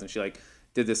whatever it was, and she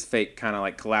did this fake kind of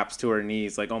like collapse to her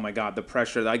knees. Like, oh my God, the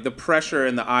pressure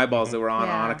and the eyeballs that were on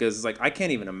Annika's is like, I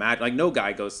can't even imagine. Like, no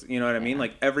guy goes, you know what I mean?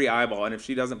 Like every eyeball. And if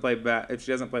she doesn't play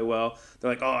well, they're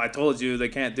like, oh, I told you they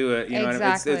can't do it. You know what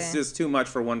I mean? It's just too much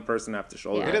for one person to have to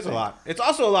shoulder. It is a lot. It's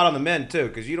also a lot on the men too,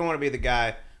 because you don't want to be the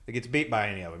guy that gets beat by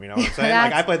any of them. You know what I'm saying?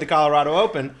 Like I played the Colorado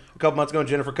Open a couple months ago, and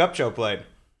Jennifer Kupcho played.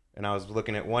 And I was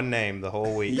looking at one name the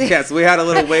whole week. Yes, we had a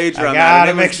little wager on that. I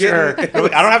gotta make sure. I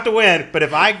don't have to win, but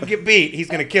if I get beat, he's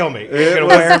gonna kill me. He's gonna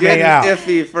wear me out.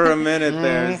 Iffy for a minute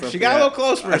there. She got a little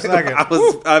close for a second.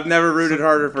 I've never rooted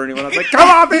harder for anyone. I was like, come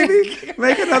on, baby,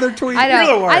 make another tweet. I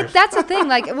know. That's the thing.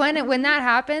 Like when that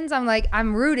happens,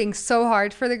 I'm rooting so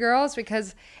hard for the girls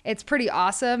because it's pretty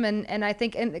awesome. And I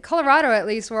think in Colorado at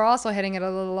least we're also hitting it a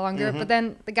little longer, but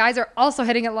then the guys are also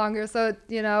hitting it longer. So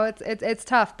it's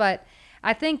tough, but.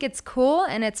 I think it's cool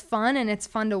and it's fun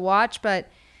to watch, but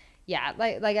yeah,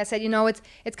 like I said,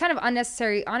 it's kind of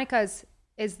unnecessary. Annika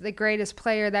is the greatest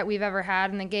player that we've ever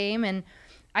had in the game, and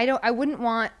I wouldn't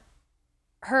want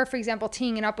her, for example,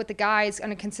 teeing it up with the guys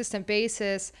on a consistent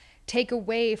basis take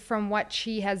away from what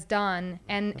she has done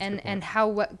and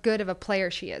how good of a player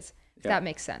she is. If that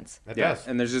makes sense. It does.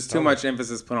 And there's just too much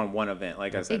emphasis put on one event.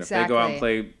 Like I said, if they go out and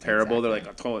play terrible, they're like,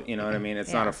 I told you know what I mean?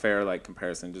 It's not a fair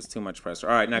comparison. Just too much pressure.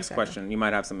 All right, next question. You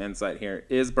might have some insight here.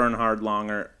 Is Bernhard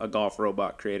Langer a golf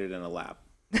robot created in a lab?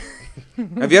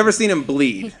 Have you ever seen him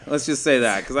bleed? Let's just say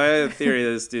that, because I have a theory that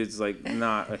this dude's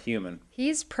not a human.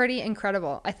 He's pretty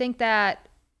incredible. I think that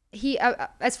he,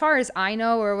 as far as I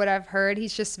know or what I've heard,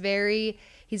 he's very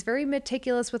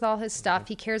meticulous with all his stuff.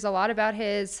 He cares a lot about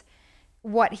his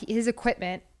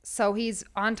equipment, so he's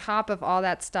on top of all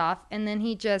that stuff, and then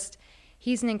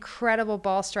he's an incredible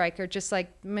ball striker, just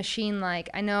like machine-like.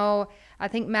 I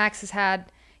think Max has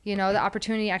had the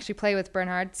opportunity to actually play with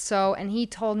Bernhard, and he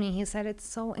told me, he said it's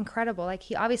so incredible. Like,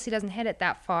 he obviously doesn't hit it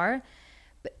that far,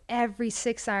 but every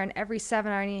 6-iron, every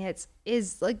 7-iron he hits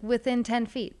is like within 10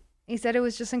 feet. He said it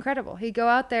was just incredible. He'd go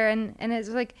out there and it's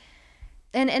like,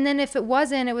 and then if it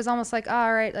wasn't, it was almost like, oh,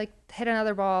 all right, like hit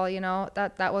another ball,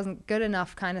 that wasn't good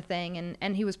enough kind of thing.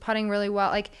 And he was putting really well.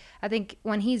 Like, I think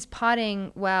when he's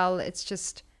putting well, it's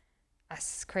just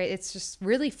great. It's just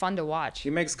really fun to watch. He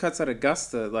makes cuts at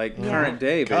Augusta, current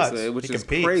day, basically, which is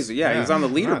crazy. Yeah, he was on the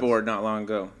leaderboard not long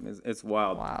ago. It's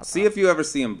wild. See if you ever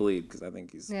see him bleed, because I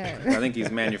think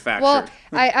he's manufactured. Well,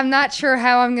 I'm not sure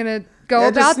how I'm gonna go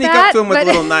about just sneak that. Up to him with a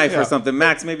little knife or something.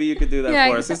 Max, maybe you could do that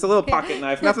for us. Just a little pocket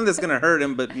knife. Nothing that's gonna hurt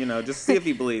him, but just see if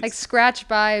he bleeds. Like scratch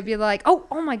by and be like,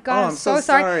 oh my God, I'm so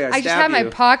sorry. I just had my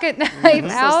pocket knife out. I'm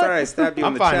so sorry I stabbed you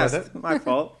in the chest. With it. My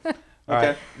fault. All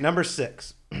right, number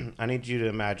 6. I need you to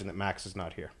imagine that Max is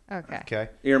not here. Okay.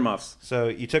 Earmuffs. So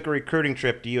you took a recruiting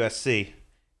trip to USC,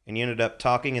 and you ended up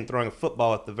talking and throwing a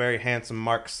football at the very handsome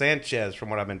Mark Sanchez, from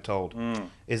what I've been told.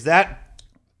 Is that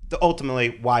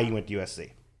ultimately why you went to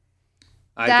USC?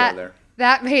 I'd go there.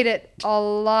 That made it a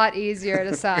lot easier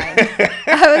to sign.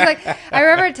 I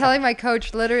remember telling my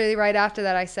coach literally right after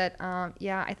that, I said, I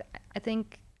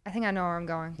think I know where I'm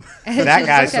going. That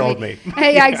guy sold me.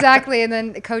 Yeah, exactly. And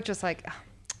then the coach was like, oh,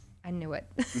 I knew it.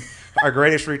 Our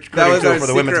greatest recruiting tool for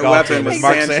the women's golf team was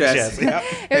Mark Sanchez. Yep.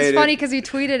 It was funny because he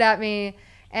tweeted at me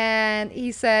and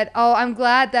he said, oh, I'm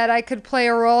glad that I could play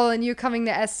a role in you coming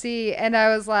to SC. And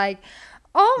I was like,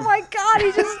 oh my God,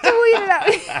 he just tweeted at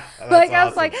me. Awesome. I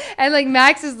was like, and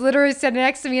Max is literally sitting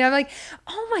next to me, and I'm like,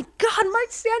 oh my God,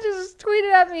 Mark Sanchez just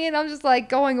tweeted at me, and I'm just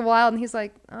going wild, and he's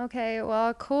like, okay,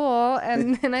 well, cool,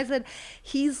 and I said,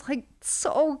 he's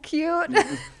so cute.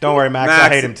 Don't worry, Max, I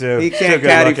hate him too. He can't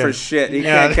caddy for shit. He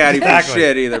can't caddy for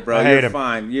shit either, bro. You're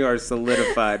fine. You are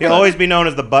solidified. He'll always be known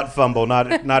as the butt fumble, not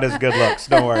his good looks.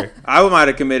 Don't worry. I might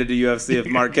have committed to UFC if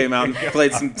Mark came out and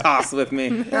played some toss with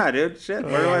me. Yeah, dude, shit.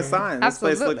 Where do I sign? This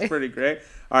place looks pretty great.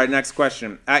 All right, next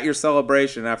question. At your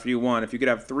celebration after you won, if you could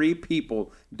have 3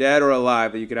 people, dead or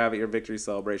alive, that you could have at your victory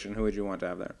celebration, who would you want to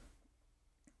have there?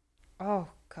 Oh,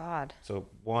 God. So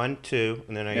 1, 2,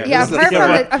 and then I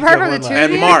apart from the 2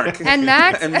 and Mark and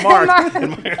Max and Mark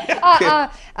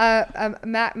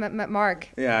Mark.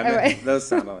 Yeah, I mean, those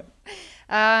sound like.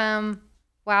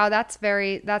 Wow, that's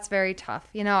very tough.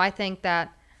 I think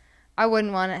that I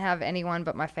wouldn't want to have anyone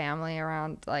but my family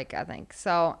around. I think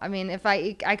so. I mean, if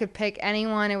I could pick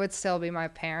anyone, it would still be my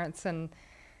parents and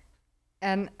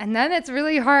then it's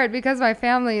really hard because my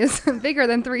family is bigger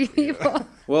than 3 people.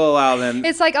 We'll allow them.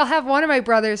 It's I'll have one of my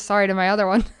brothers. Sorry to my other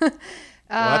one. Well,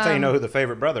 that's how you know who the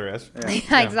favorite brother is.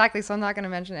 Yeah, exactly. So I'm not going to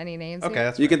mention any names. Okay,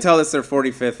 that's you can tell this is their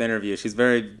 45th interview. She's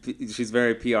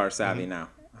very PR savvy now.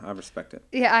 I respect it.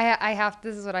 Yeah, I have.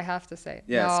 This is what I have to say.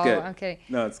 Yeah, no, it's good. I'm kidding.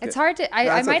 No, it's good. It's hard to.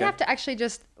 I might okay. have to actually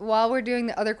just while we're doing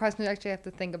the other questions, actually have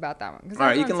to think about that one. All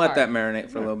right, you can let that marinate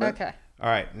for a little bit. Okay. All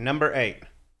right, number 8.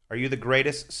 Are you the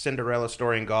greatest Cinderella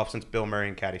story in golf since Bill Murray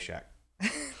and Caddyshack?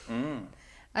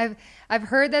 I've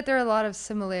heard that there are a lot of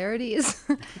similarities.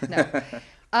 No.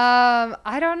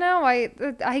 I don't know.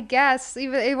 I guess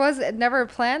even it was never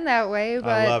planned that way, but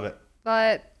I love it.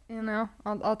 But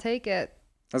I'll take it.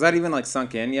 Has that even like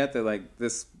sunk in yet? That like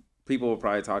this people will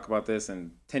probably talk about this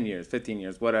in 10 years, 15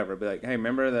 years, whatever. Be like, hey,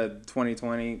 remember the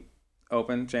 2020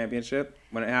 Open Championship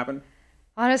when it happened?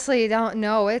 Honestly, don't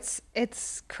know. It's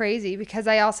crazy because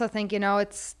I also think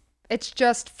it's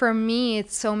just for me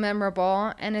it's so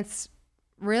memorable, and it's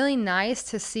really nice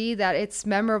to see that it's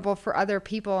memorable for other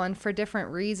people and for different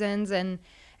reasons, and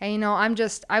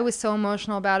I was so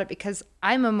emotional about it because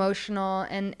I'm emotional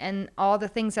and all the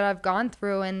things that I've gone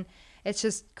through, and it's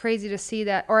just crazy to see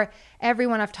that. Or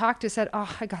everyone I've talked to said,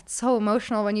 oh, I got so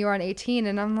emotional when you were on 18,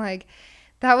 and I'm like,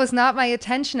 that was not my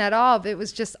intention at all. But it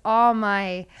was just all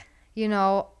my,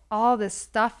 all this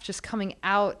stuff just coming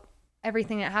out,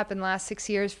 everything that happened last 6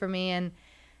 years for me,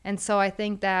 and so I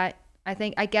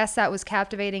guess that was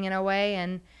captivating in a way,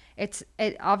 and it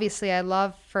obviously I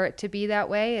love for it to be that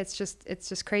way. It's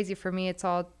just crazy for me. It's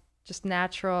all just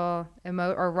natural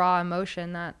raw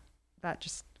emotion that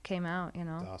just came out,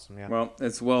 That's awesome, yeah. Well,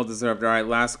 it's well deserved. All right,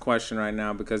 last question right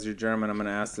now because you're German. I'm going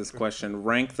to ask this question.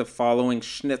 Rank the following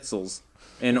schnitzels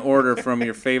in order from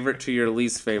your favorite to your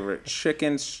least favorite.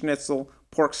 Chicken schnitzel,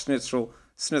 pork schnitzel,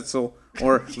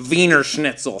 or Wiener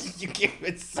Schnitzel. You give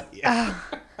it. Yeah.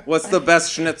 What's the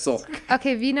best schnitzel?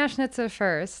 Okay, Wiener Schnitzel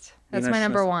first. That's Wiener my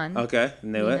number Schnitzel. one. Okay,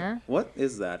 knew Wiener. it. What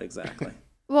is that exactly?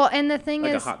 Well, and the thing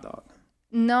Like is, a hot dog.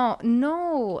 No,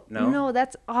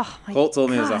 that's Colt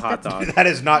told me it was a God, hot dog. That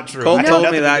is not true. Colt I had told me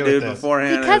nothing to that, do with dude, this.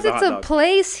 beforehand. because it was it's a a hot dog.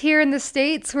 place here in the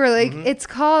States where it's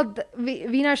called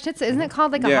Wiener Schnitzel. Isn't it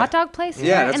called like a Yeah. hot dog place? Yeah,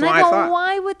 here? that's and what I I go, thought.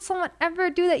 why would someone ever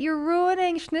do that? You're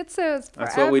ruining schnitzels forever.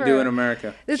 That's what we do in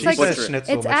America. It's She like says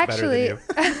schnitzel it's much actually better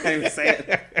than you. I didn't even say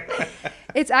it.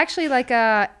 it's actually like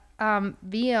a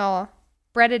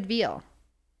breaded veal.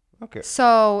 Okay.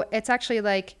 So it's actually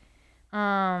like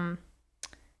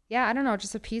I don't know,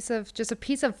 just a piece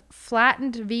of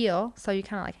flattened veal. So you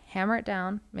kind of like hammer it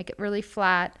down, make it really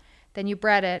flat. Then you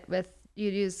bread it you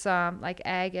use like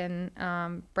egg and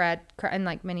bread and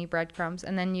like mini breadcrumbs,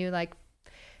 and then you like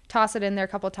toss it in there a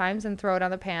couple times and throw it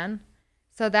on the pan.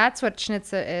 So that's what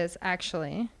schnitzel is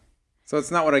actually. So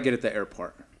it's not what I get at the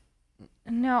airport.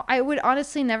 No, I would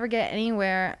honestly never get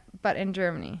anywhere but in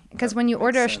Germany. Because when you makes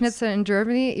order a sense. schnitzel in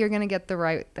Germany, you're going to get the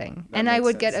right thing. That And I makes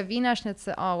would get sense. a Wiener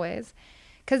Schnitzel always.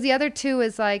 Because the other two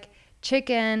is like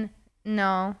chicken,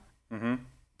 no. Mm-hmm.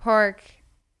 Pork.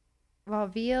 Well,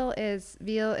 veal is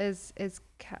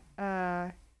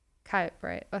Kalb,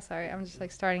 right? Oh, sorry. I'm just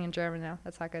like starting in German now.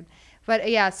 That's not good. But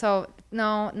yeah, so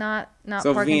no, not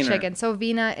So pork Wiener. and chicken. So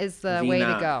Wiener is the way to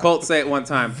Wiener. go. Colt, say it one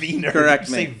time. Wiener. Correct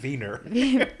Say me. Wiener.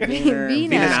 Wiener. Wiener.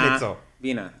 Wiener Schnitzel.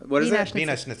 Wiener. What is Wiener it? Schnitzel.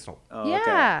 Wiener Schnitzel. Oh,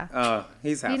 Yeah. Okay.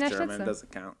 He's half Wiener German. Schnitzel.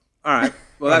 Doesn't count. All right.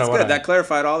 Well, I that's know what good. I That am.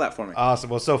 clarified all that for me. Awesome.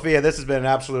 Well, Sophia, this has been an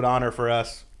absolute honor for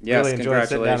us. Yes, Really enjoyed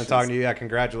sitting down and congratulations. talking to you. Yeah,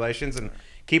 congratulations. And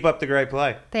keep up the great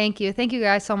play. Thank you. Thank you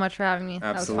guys so much for having me.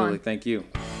 That was Absolutely. fun. Thank you.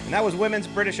 And that was Women's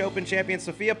British Open champion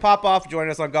Sophia Popov joining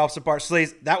us on Golf's Apart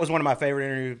Sleeves. That was one of my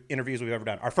favorite interviews we've ever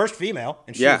done. Our first female,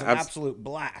 and she Yeah, was an absolute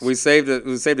blast. We saved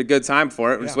a good time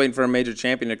for it. We're just waiting for a major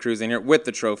champion to cruise in here with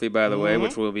the trophy, by the way,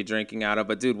 which we'll be drinking out of.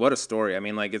 But dude, what a story! I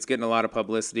mean, like it's getting a lot of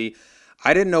publicity.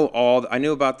 I didn't know I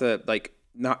knew about the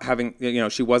not having,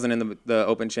 she wasn't in the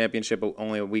Open Championship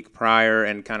only a week prior,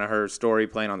 and kind of her story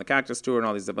playing on the Cactus Tour and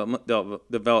all these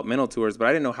developmental tours. But I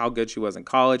didn't know how good she was in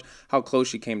college, how close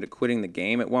she came to quitting the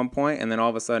game at one point, and then all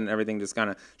of a sudden everything just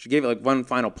she gave it like one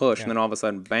final push, and then all of a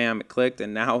sudden, bam, it clicked,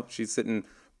 and now she's sitting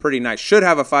pretty nice. Should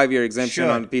have a 5-year exemption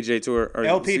on the PGA Tour or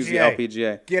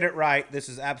LPGA. Get it right. This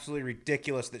is absolutely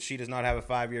ridiculous that she does not have a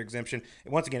 5-year exemption.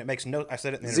 And once again, it makes I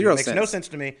said it in the interview. Zero It makes no sense. sense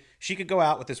to me. She could go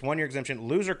out with this 1-year exemption,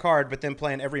 lose her card, but then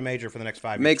play in every major for the next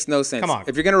 5 years. Makes no sense. Come on.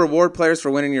 If you're going to reward players for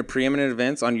winning your preeminent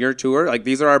events on your tour, like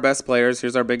these are our best players,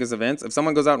 here's our biggest events. If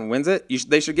someone goes out and wins it,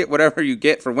 they should get whatever you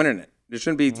get for winning it. It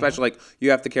shouldn't be special. Like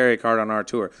you have to carry a card on our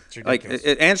tour. Like,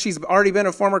 and she's already been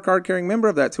a former card-carrying member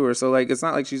of that tour, so like it's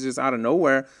not like she's just out of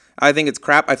nowhere. I think it's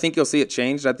crap. I think you'll see it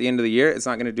changed at the end of the year. It's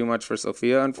not going to do much for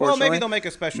Sophia, unfortunately. Well, maybe they'll make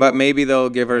a special. But maybe they'll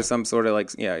give her some sort of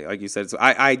like you said. So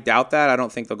I doubt that. I don't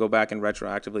think they'll go back and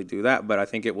retroactively do that. But I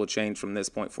think it will change from this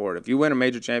point forward. If you win a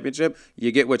major championship,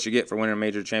 you get what you get for winning a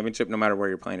major championship, no matter where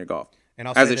you're playing your golf. And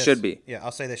I'll as say it this. should be. Yeah,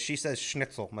 I'll say this. She says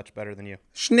schnitzel much better than you.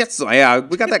 Schnitzel. Yeah,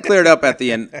 we got that cleared up at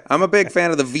the end. I'm a big fan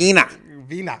of the Wiener.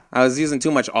 Vina. I was using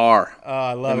too much R.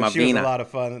 I love it. She was a lot of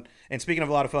fun. And speaking of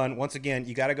a lot of fun, once again,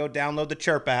 you got to go download the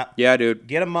Chirp app. Yeah, dude.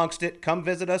 Get amongst it. Come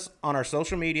visit us on our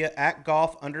social media at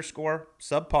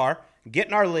golf_subpar. Get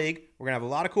in our league. We're going to have a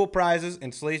lot of cool prizes.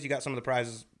 And Sleaze, you got some of the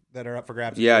prizes that are up for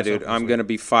grabs. Yeah, dude. I'm going to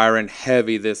be firing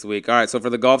heavy this week. All right, so for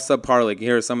the Golf Subpar League,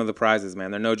 here are some of the prizes,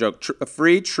 man. They're no joke. A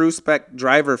free True Spec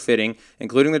driver fitting,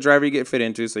 including the driver you get fit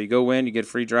into. So you go win, you get a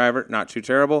free driver. Not too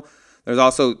terrible. There's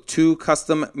also 2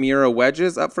 custom Miura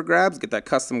wedges up for grabs. Get that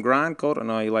custom grind, Colt. I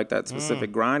know you like that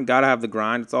specific grind. Got to have the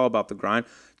grind. It's all about the grind.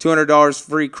 $200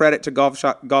 free credit to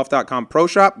golf.com Pro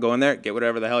Shop. Go in there, get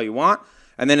whatever the hell you want.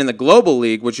 And then in the Global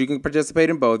League, which you can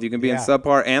participate in both. You can be in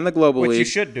Subpar and the Global League. Which you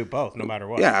should do both, no matter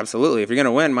what. Yeah, absolutely. If you're going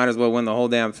to win, might as well win the whole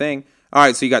damn thing. All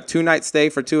right, so you got 2-night stay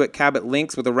for 2 at Cabot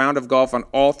Links with a round of golf on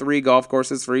all 3 golf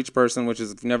courses for each person, which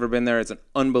is, if you've never been there, it's an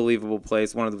unbelievable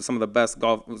place. Some of the best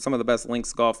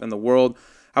links golf in the world.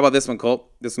 How about this one,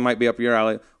 Colt? This might be up your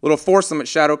alley. Little foursome at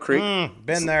Shadow Creek.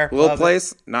 Been there. Little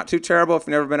place. Not too terrible. If you've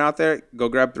never been out there, go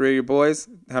grab 3 of your boys.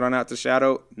 Head on out to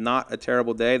Shadow. Not a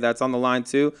terrible day. That's on the line,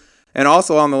 too. And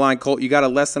also on the line, Colt, you got a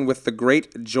lesson with the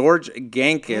great George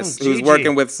Gankis, who's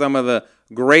working with some of the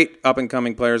great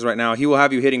up-and-coming players right now. He will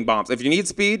have you hitting bombs. If you need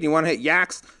speed, you want to hit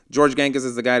yaks, George Gankis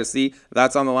is the guy to see.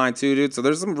 That's on the line too, dude. So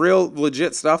there's some real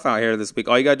legit stuff out here this week.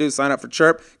 All you got to do is sign up for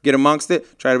Chirp, get amongst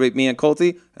it, try to beat me and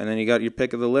Colty, and then you got your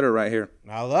pick of the litter right here.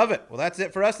 I love it. Well, that's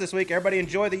it for us this week. Everybody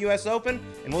enjoy the U.S. Open,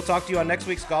 and we'll talk to you on next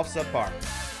week's Golf Subpar.